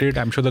integrated?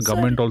 I'm sure the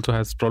government also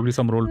has probably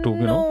some role to,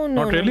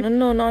 not really?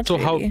 No, not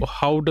really. So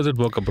how does it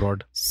work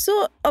abroad?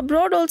 So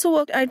abroad also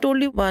work. I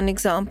told you one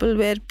example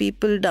where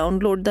people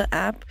download the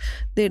app,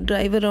 they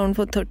drive around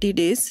for 30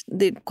 days.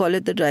 They call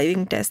it the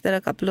driving test. There are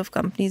a couple of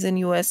companies in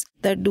US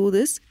that do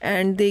this,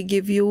 and they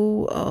give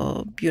you,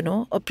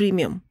 a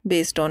premium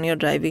based on your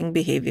driving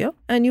behavior,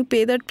 and you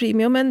pay that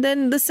premium. And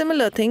then the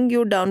similar thing,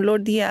 you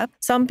download the app.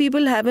 Some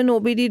people have an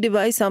OBD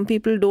device, some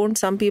people don't.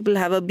 Some people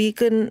have a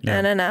beacon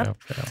and an app.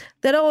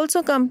 There are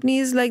also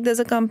companies, like there's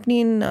a company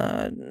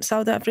in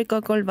South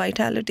Africa called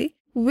Vitality.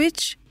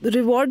 which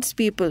rewards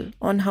people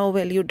on how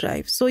well you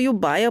drive. So you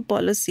buy a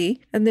policy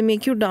and they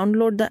make you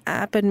download the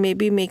app and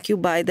maybe make you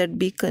buy that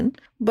beacon.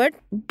 But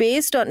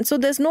based on, so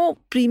there's no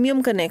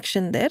premium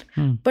connection there,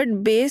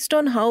 but based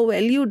on how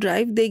well you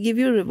drive, they give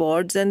you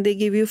rewards and they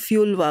give you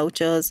fuel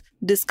vouchers,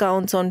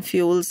 discounts on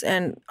fuels,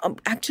 and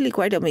actually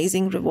quite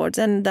amazing rewards.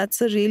 And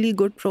that's a really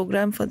good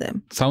program for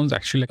them. Sounds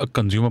actually like a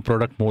consumer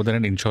product more than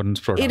an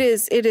insurance product.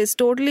 It is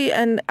totally.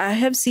 And I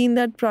have seen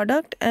that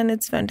product and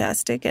it's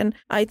fantastic. And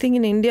I think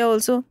in India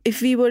also,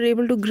 if we were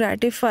able to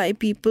gratify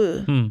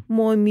people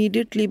more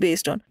immediately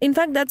based on. In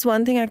fact, that's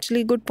one thing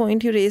actually, good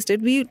point you raised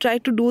it. We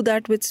tried to do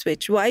that with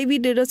Switch. Why we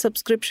did a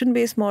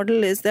subscription-based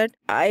model is that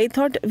I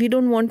thought we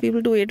don't want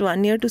people to wait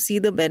 1 year to see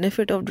the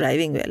benefit of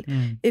driving well.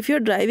 If you're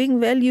driving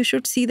well, you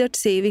should see that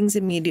savings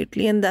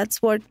immediately. And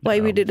that's why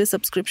we did a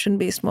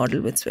subscription-based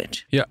model with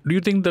Switch. Yeah. Do you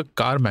think the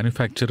car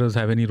manufacturers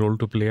have any role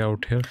to play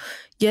out here?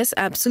 Yes,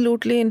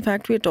 absolutely. In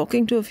fact, we're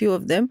talking to a few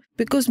of them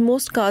because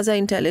most cars are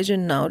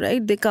intelligent now,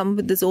 right? They come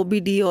with this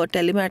OBD or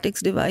telematics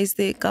device.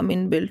 They come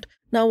inbuilt.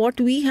 Now,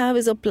 what we have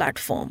is a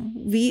platform.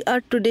 We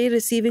are today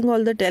receiving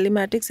all the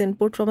telematics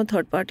input from a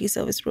third-party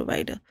service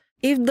provider.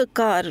 If the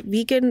car,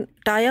 we can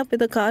tie up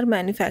with a car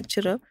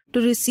manufacturer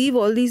to receive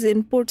all these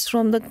inputs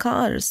from the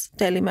car's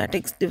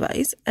telematics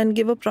device and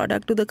give a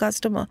product to the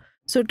customer.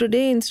 So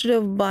today, instead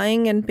of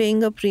buying and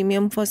paying a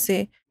premium for,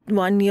 say,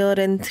 1 year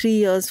and 3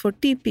 years for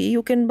TP,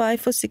 you can buy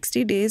for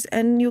 60 days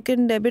and you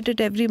can debit it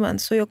every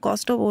month. So your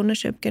cost of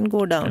ownership can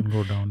go down.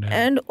 Yeah.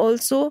 And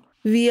also,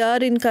 we are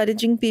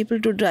encouraging people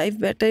to drive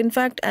better. In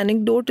fact,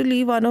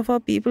 anecdotally, one of our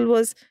people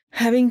was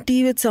having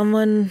tea with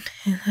someone.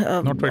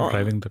 Not while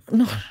driving the car.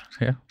 No.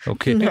 Yeah.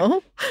 Okay.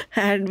 No,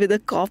 and with a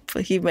cop.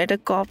 He met a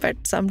cop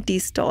at some tea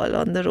stall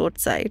on the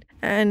roadside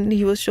and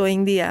he was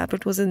showing the app.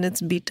 It was in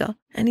its beta.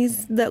 And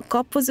the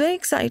cop was very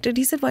excited.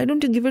 He said, why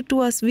don't you give it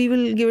to us? We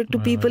will give it to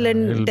people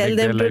and tell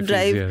them to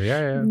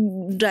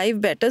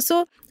drive better.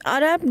 So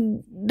our app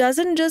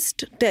doesn't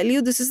just tell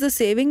you this is the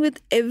saving. With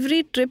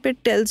every trip,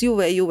 it tells you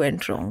where you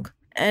went wrong.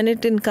 And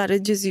it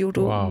encourages you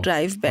to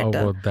drive better.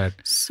 How about that?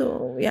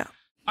 So, yeah.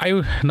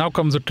 Now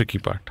comes the tricky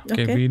part.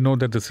 Okay. We know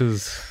that this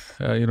is,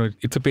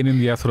 it's a pain in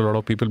the ass for a lot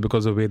of people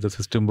because of the way the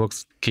system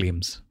works.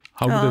 Claims.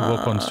 How do they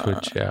work on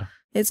Switch? Yeah.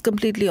 It's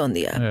completely on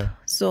the app. Yeah.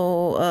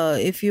 So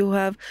if you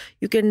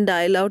can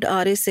dial out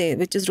RSA,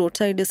 which is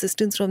roadside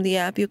assistance from the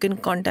app. You can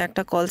contact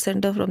a call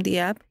center from the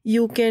app.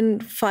 You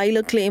can file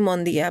a claim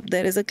on the app.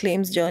 There is a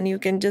claims journey. You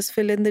can just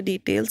fill in the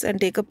details and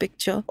take a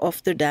picture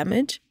of the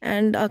damage.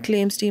 And our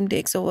claims team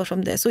takes over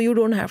from there. So you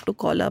don't have to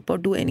call up or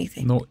do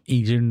anything. No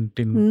agent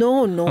in...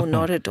 No,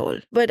 not at all.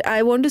 But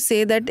I want to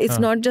say that it's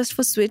not just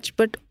for Switch,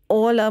 but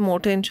all our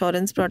motor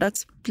insurance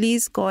products.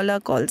 Please call our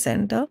call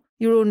center.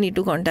 You don't need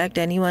to contact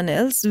anyone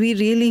else. We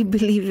really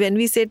believe when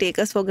we say take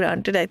us for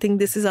granted, I think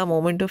this is our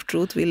moment of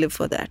truth. We live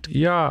for that.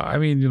 Yeah. I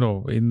mean,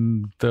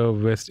 in the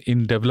West,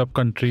 in developed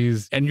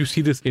countries, and you see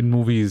this in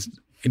movies,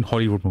 in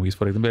Hollywood movies,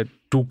 for example,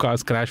 two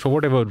cars crash for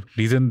whatever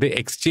reason, they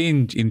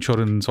exchange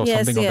insurance or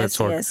something of that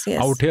sort. Yes.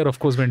 Out here, of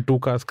course, when two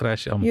cars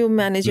crash, you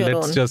manage your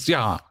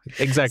own.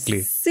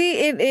 Exactly.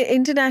 See,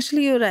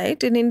 internationally, you're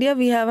right. In India,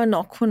 we have a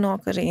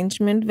knock-for-knock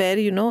arrangement where,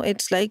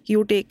 it's like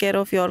you take care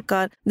of your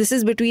car. This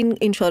is between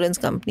insurance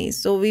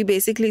companies. So we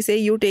basically say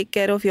you take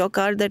care of your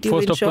car that you've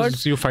insured. First, of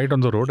course, you fight on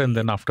the road and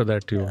then after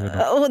that,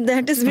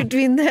 that is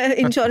between the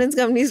insurance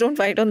companies don't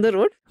fight on the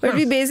road. But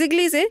we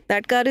basically say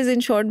that car is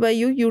insured by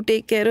you. You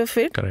take care of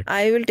it. Correct.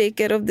 I will take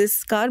care of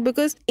this car,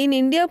 because in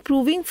India,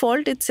 proving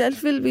fault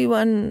itself will be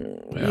one,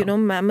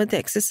 mammoth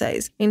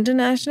exercise.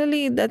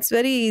 Internationally, that's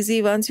very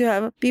easy. Once you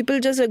have people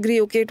just agree,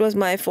 okay, it was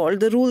my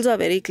fault. The rules are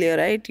very clear,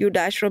 right? You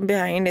dash from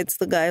behind, it's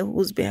the guy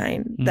who's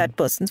behind, that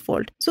person's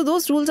fault. So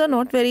those rules are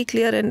not very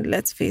clear, and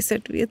let's face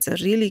it, it's a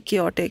really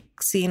chaotic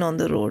scene on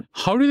the road.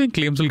 How do you think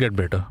claims will get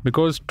better?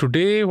 Because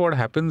today what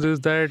happens is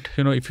that,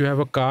 if you have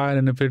a car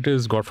and if it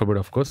is, God forbid,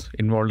 of course,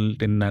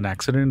 involved in an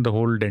accident, the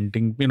whole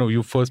denting,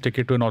 you first take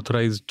it to an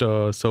authorized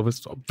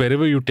service,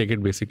 wherever you take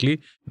it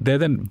basically, there's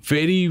then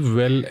very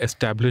well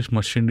established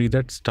machinery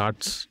that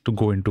starts to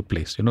go into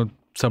place.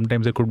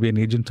 Sometimes there could be an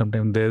agent,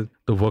 sometimes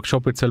the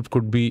workshop itself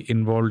could be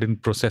involved in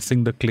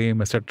processing the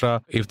claim,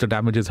 etc. If the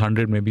damage is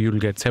 100, maybe you'll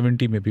get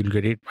 70, maybe you'll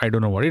get 8. I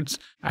don't know what. It's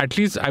at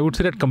least, I would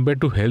say that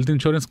compared to health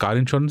insurance, car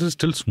insurance is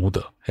still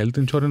smoother. Health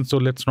insurance, so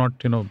let's not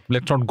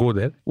go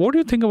there. What do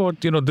you think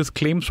about, this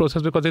claims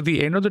process? Because at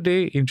the end of the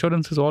day,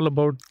 insurance is all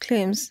about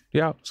claims.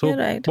 Yeah. So you're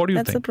right. What do you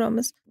think? That's a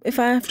promise. If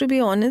I have to be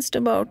honest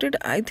about it,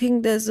 I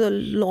think there's a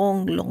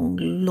long, long,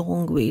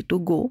 long way to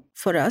go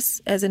for us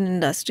as an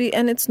industry.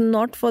 And it's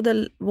not for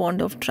the want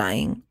of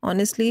trying.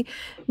 Honestly,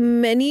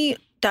 many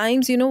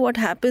times, what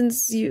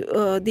happens,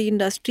 the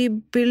industry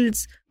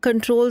builds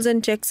controls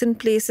and checks in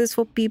places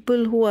for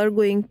people who are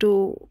going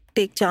to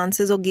take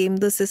chances or game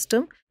the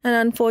system. And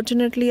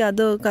unfortunately,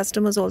 other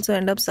customers also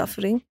end up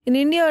suffering. In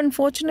India,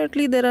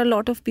 unfortunately, there are a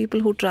lot of people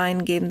who try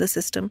and game the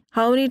system.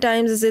 How many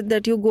times is it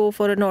that you go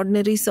for an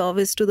ordinary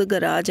service to the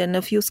garage and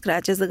a few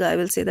scratches, the guy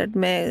will say that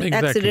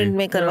accident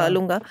mein karwa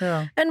lunga.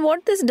 Yeah. And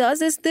what this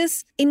does is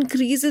this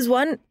increases,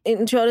 one,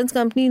 insurance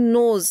company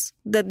knows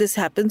that this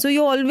happens. So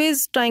you're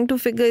always trying to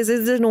figure, is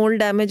it an old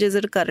damage, is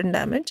it a current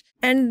damage?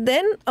 And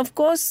then, of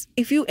course,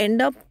 if you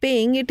end up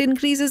paying, it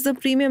increases the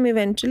premium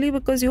eventually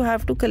because you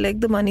have to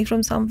collect the money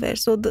from somewhere.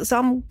 So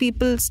some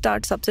people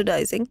start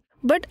subsidizing.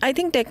 But I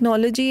think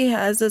technology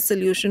has a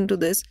solution to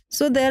this.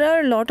 So there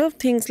are a lot of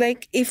things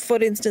like if,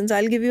 for instance,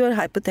 I'll give you a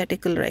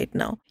hypothetical right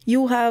now.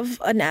 You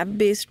have an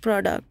app-based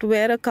product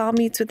where a car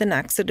meets with an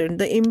accident.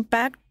 The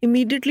impact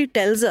immediately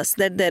tells us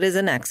that there is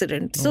an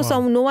accident. So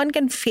no one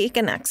can fake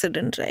an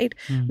accident, right?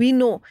 We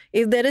know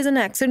if there is an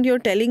accident, you're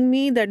telling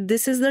me that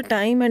this is the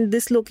time and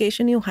this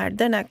location you had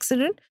that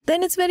accident,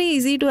 then it's very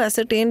easy to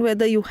ascertain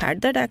whether you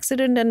had that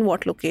accident and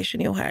what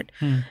location you had.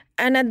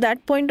 And at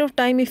that point of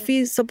time, if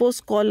we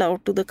suppose call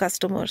out to the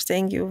customer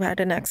saying you've had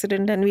an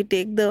accident and we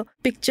take the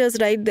pictures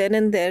right then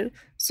and there,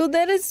 so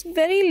there is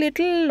very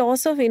little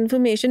loss of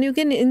information. You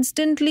can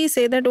instantly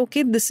say that,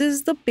 okay, this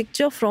is the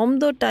picture from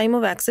the time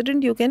of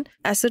accident. You can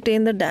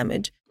ascertain the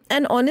damage.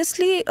 And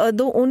honestly,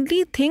 the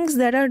only things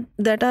that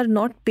are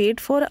not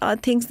paid for are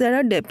things that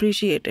are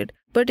depreciated.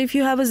 But if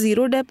you have a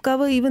zero dep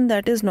cover, even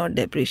that is not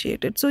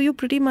depreciated. So you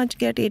pretty much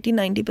get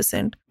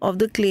 80-90% of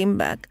the claim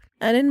back.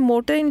 And in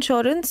motor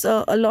insurance,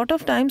 a lot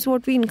of times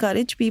what we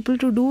encourage people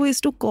to do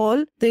is to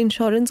call the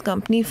insurance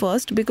company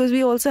first, because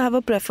we also have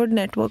a preferred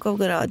network of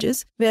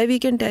garages where we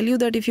can tell you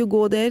that if you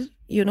go there,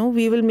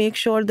 we will make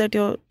sure that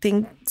your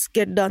things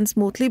get done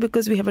smoothly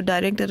because we have a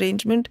direct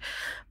arrangement.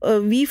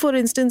 We, for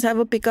instance, have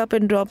a pick up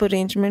and drop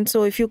arrangement.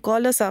 So if you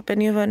call us up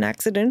and you have an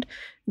accident,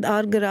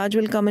 our garage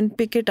will come and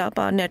pick it up,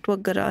 our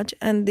network garage,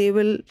 and they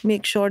will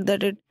make sure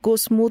that it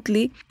goes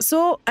smoothly.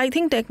 So I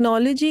think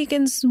technology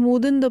can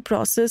smoothen the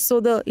process. So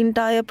the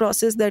entire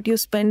process that you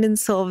spend in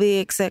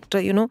survey,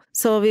 etc.,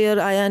 survey or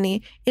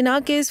IANE. In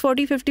our case,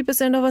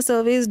 40-50% of our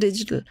survey is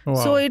digital. Wow.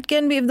 So it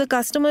can be, if the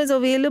customer is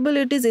available,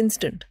 it is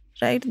instant.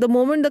 Right? The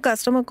moment the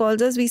customer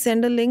calls us, we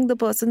send a link, the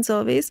person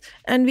surveys,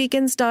 and we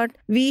can start.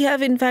 We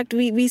have, in fact,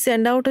 we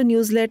send out a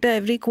newsletter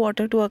every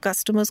quarter to our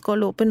customers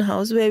called Open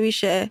House, where we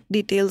share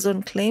details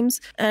on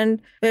claims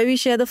and where we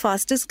share the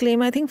fastest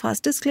claim. I think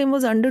fastest claim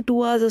was under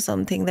 2 hours or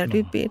something that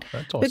we paid.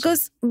 That's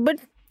awesome. But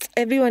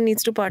everyone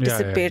needs to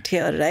participate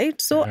here,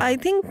 right? So I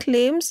think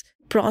claims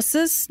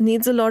process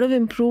needs a lot of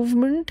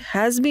improvement,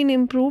 has been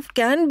improved,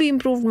 can be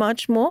improved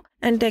much more,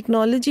 and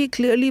technology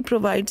clearly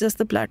provides us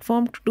the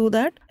platform to do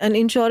that, and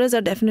insurers are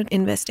definitely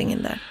investing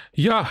in that.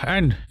 Yeah,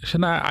 and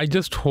Shana, I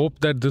just hope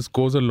that this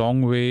goes a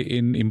long way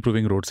in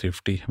improving road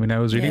safety. I mean, I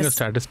was reading a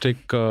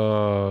statistic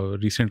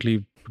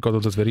recently because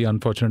of this very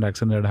unfortunate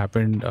accident that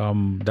happened,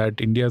 that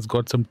India has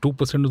got some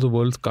 2% of the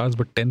world's cars,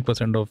 but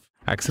 10% of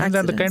accidents.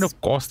 And the kind of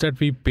cost that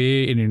we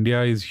pay in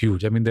India is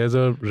huge. I mean, there's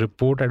a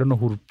report, I don't know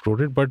who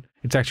wrote it, but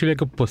it's actually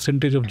like a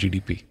percentage of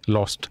GDP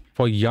lost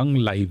for young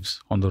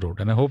lives on the road.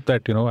 And I hope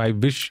that, I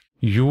wish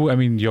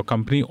your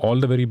company, all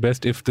the very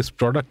best. If this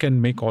product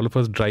can make all of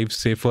us drive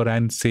safer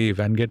and save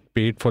and get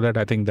paid for that,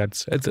 I think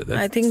it's a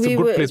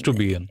good place to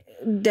be in.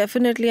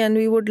 Definitely, and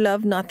we would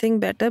love nothing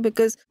better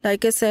because,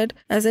 like I said,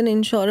 as an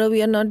insurer,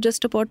 we are not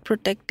just about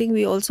protecting,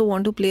 we also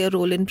want to play a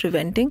role in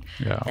preventing.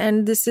 Yeah.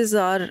 And this is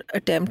our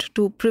attempt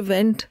to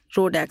prevent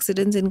road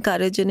accidents,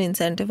 encourage and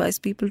incentivize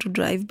people to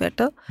drive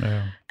better.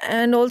 Yeah.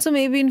 And also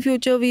maybe in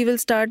future we will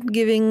start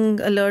giving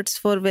alerts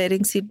for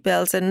wearing seat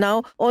belts. And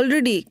now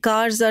already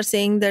cars are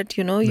saying that,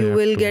 you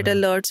will get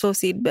alerts for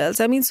seat belts.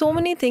 I mean, so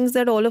many things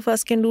that all of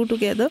us can do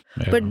together.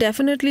 Yeah. But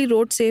definitely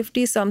road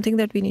safety is something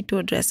that we need to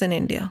address in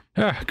India.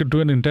 Yeah, I could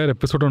do an entire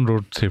episode on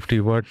road safety.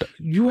 But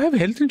you have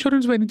health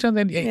insurance by any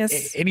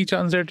chance? Any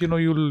chance that,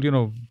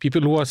 you'll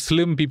people who are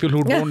slim, people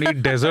who don't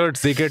eat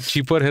desserts, they get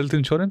cheaper health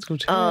insurance?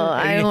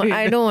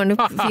 I don't want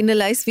to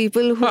penalize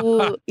people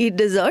who eat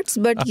desserts,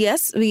 but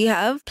yes, we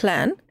have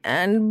plan.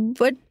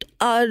 But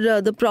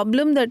the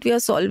problem that we are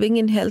solving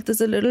in health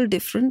is a little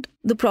different.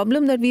 The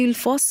problem that we will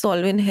first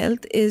solve in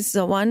health is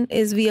one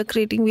is we are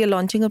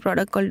launching a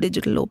product called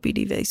digital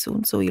OPD very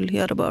soon. So you'll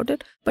hear about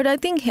it. But I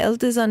think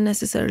health is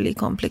unnecessarily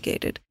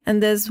complicated.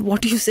 And there's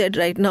what you said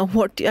right now,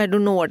 I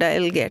don't know what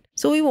I'll get.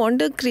 So we want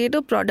to create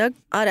a product.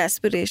 Our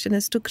aspiration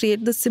is to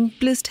create the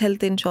simplest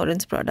health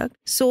insurance product.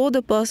 So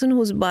the person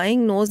who's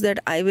buying knows that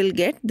I will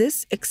get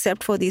this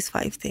except for these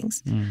 5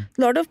 things. A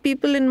lot of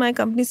people in my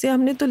company say,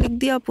 हमने तो लिख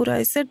दिया पूरा.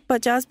 I said,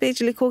 50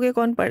 page लिखोगे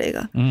कौन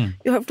पढ़ेगा?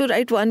 You have to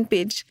write 1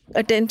 page.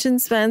 Attention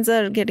spans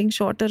are getting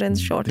shorter and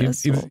shorter.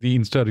 The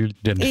Insta reel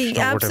generation.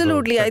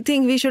 Absolutely. I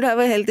think we should have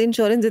a health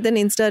insurance with an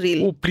Insta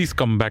reel. Oh, please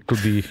come back to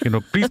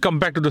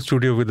the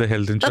studio with the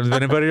health insurance.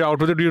 Whenever you're out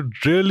with it,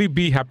 we'd really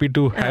be happy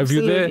to have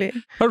you there.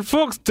 But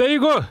folks, there you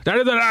go. That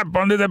is the wrap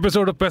on this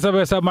episode of Paisa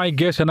Vaisa. My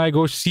guest, Shana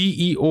Ghosh,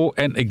 CEO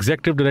and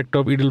Executive Director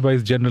of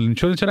Edelweiss General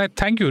Insurance. And I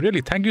thank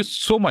you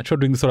so much for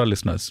doing this for our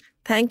listeners.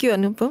 Thank you,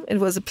 Anupam. It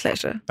was a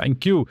pleasure.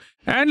 Thank you.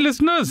 And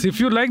listeners,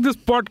 if you like this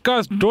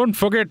podcast, don't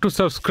forget to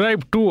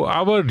subscribe to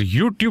our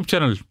YouTube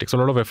channel. It takes a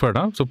lot of effort,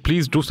 So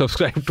please do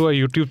subscribe to our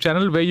YouTube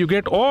channel where you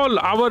get all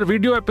our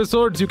video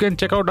episodes. You can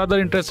check out other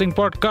interesting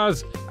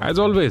podcasts. As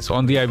always,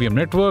 on the IVM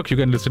network. You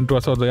can listen to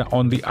us on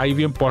the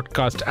IVM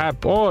Podcast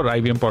app or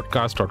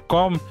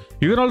ivmpodcast.com.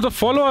 You can also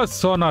follow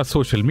us on our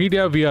social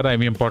media. We are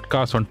IVM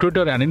Podcast on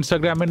Twitter and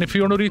Instagram. And if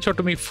you want to reach out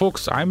to me,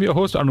 folks, I'm your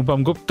host,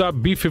 Anupam Gupta,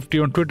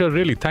 B50 on Twitter.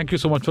 Really, thank you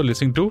so much for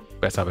listening to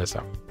Paisa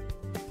Vaisa.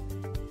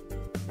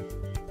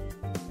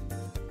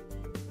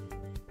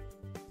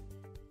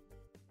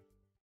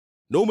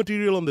 No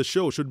material on the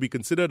show should be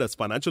considered as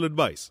financial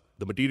advice.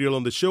 The material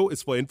on the show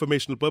is for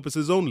informational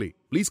purposes only.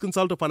 Please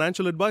consult a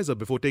financial advisor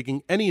before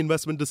taking any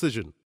investment decision.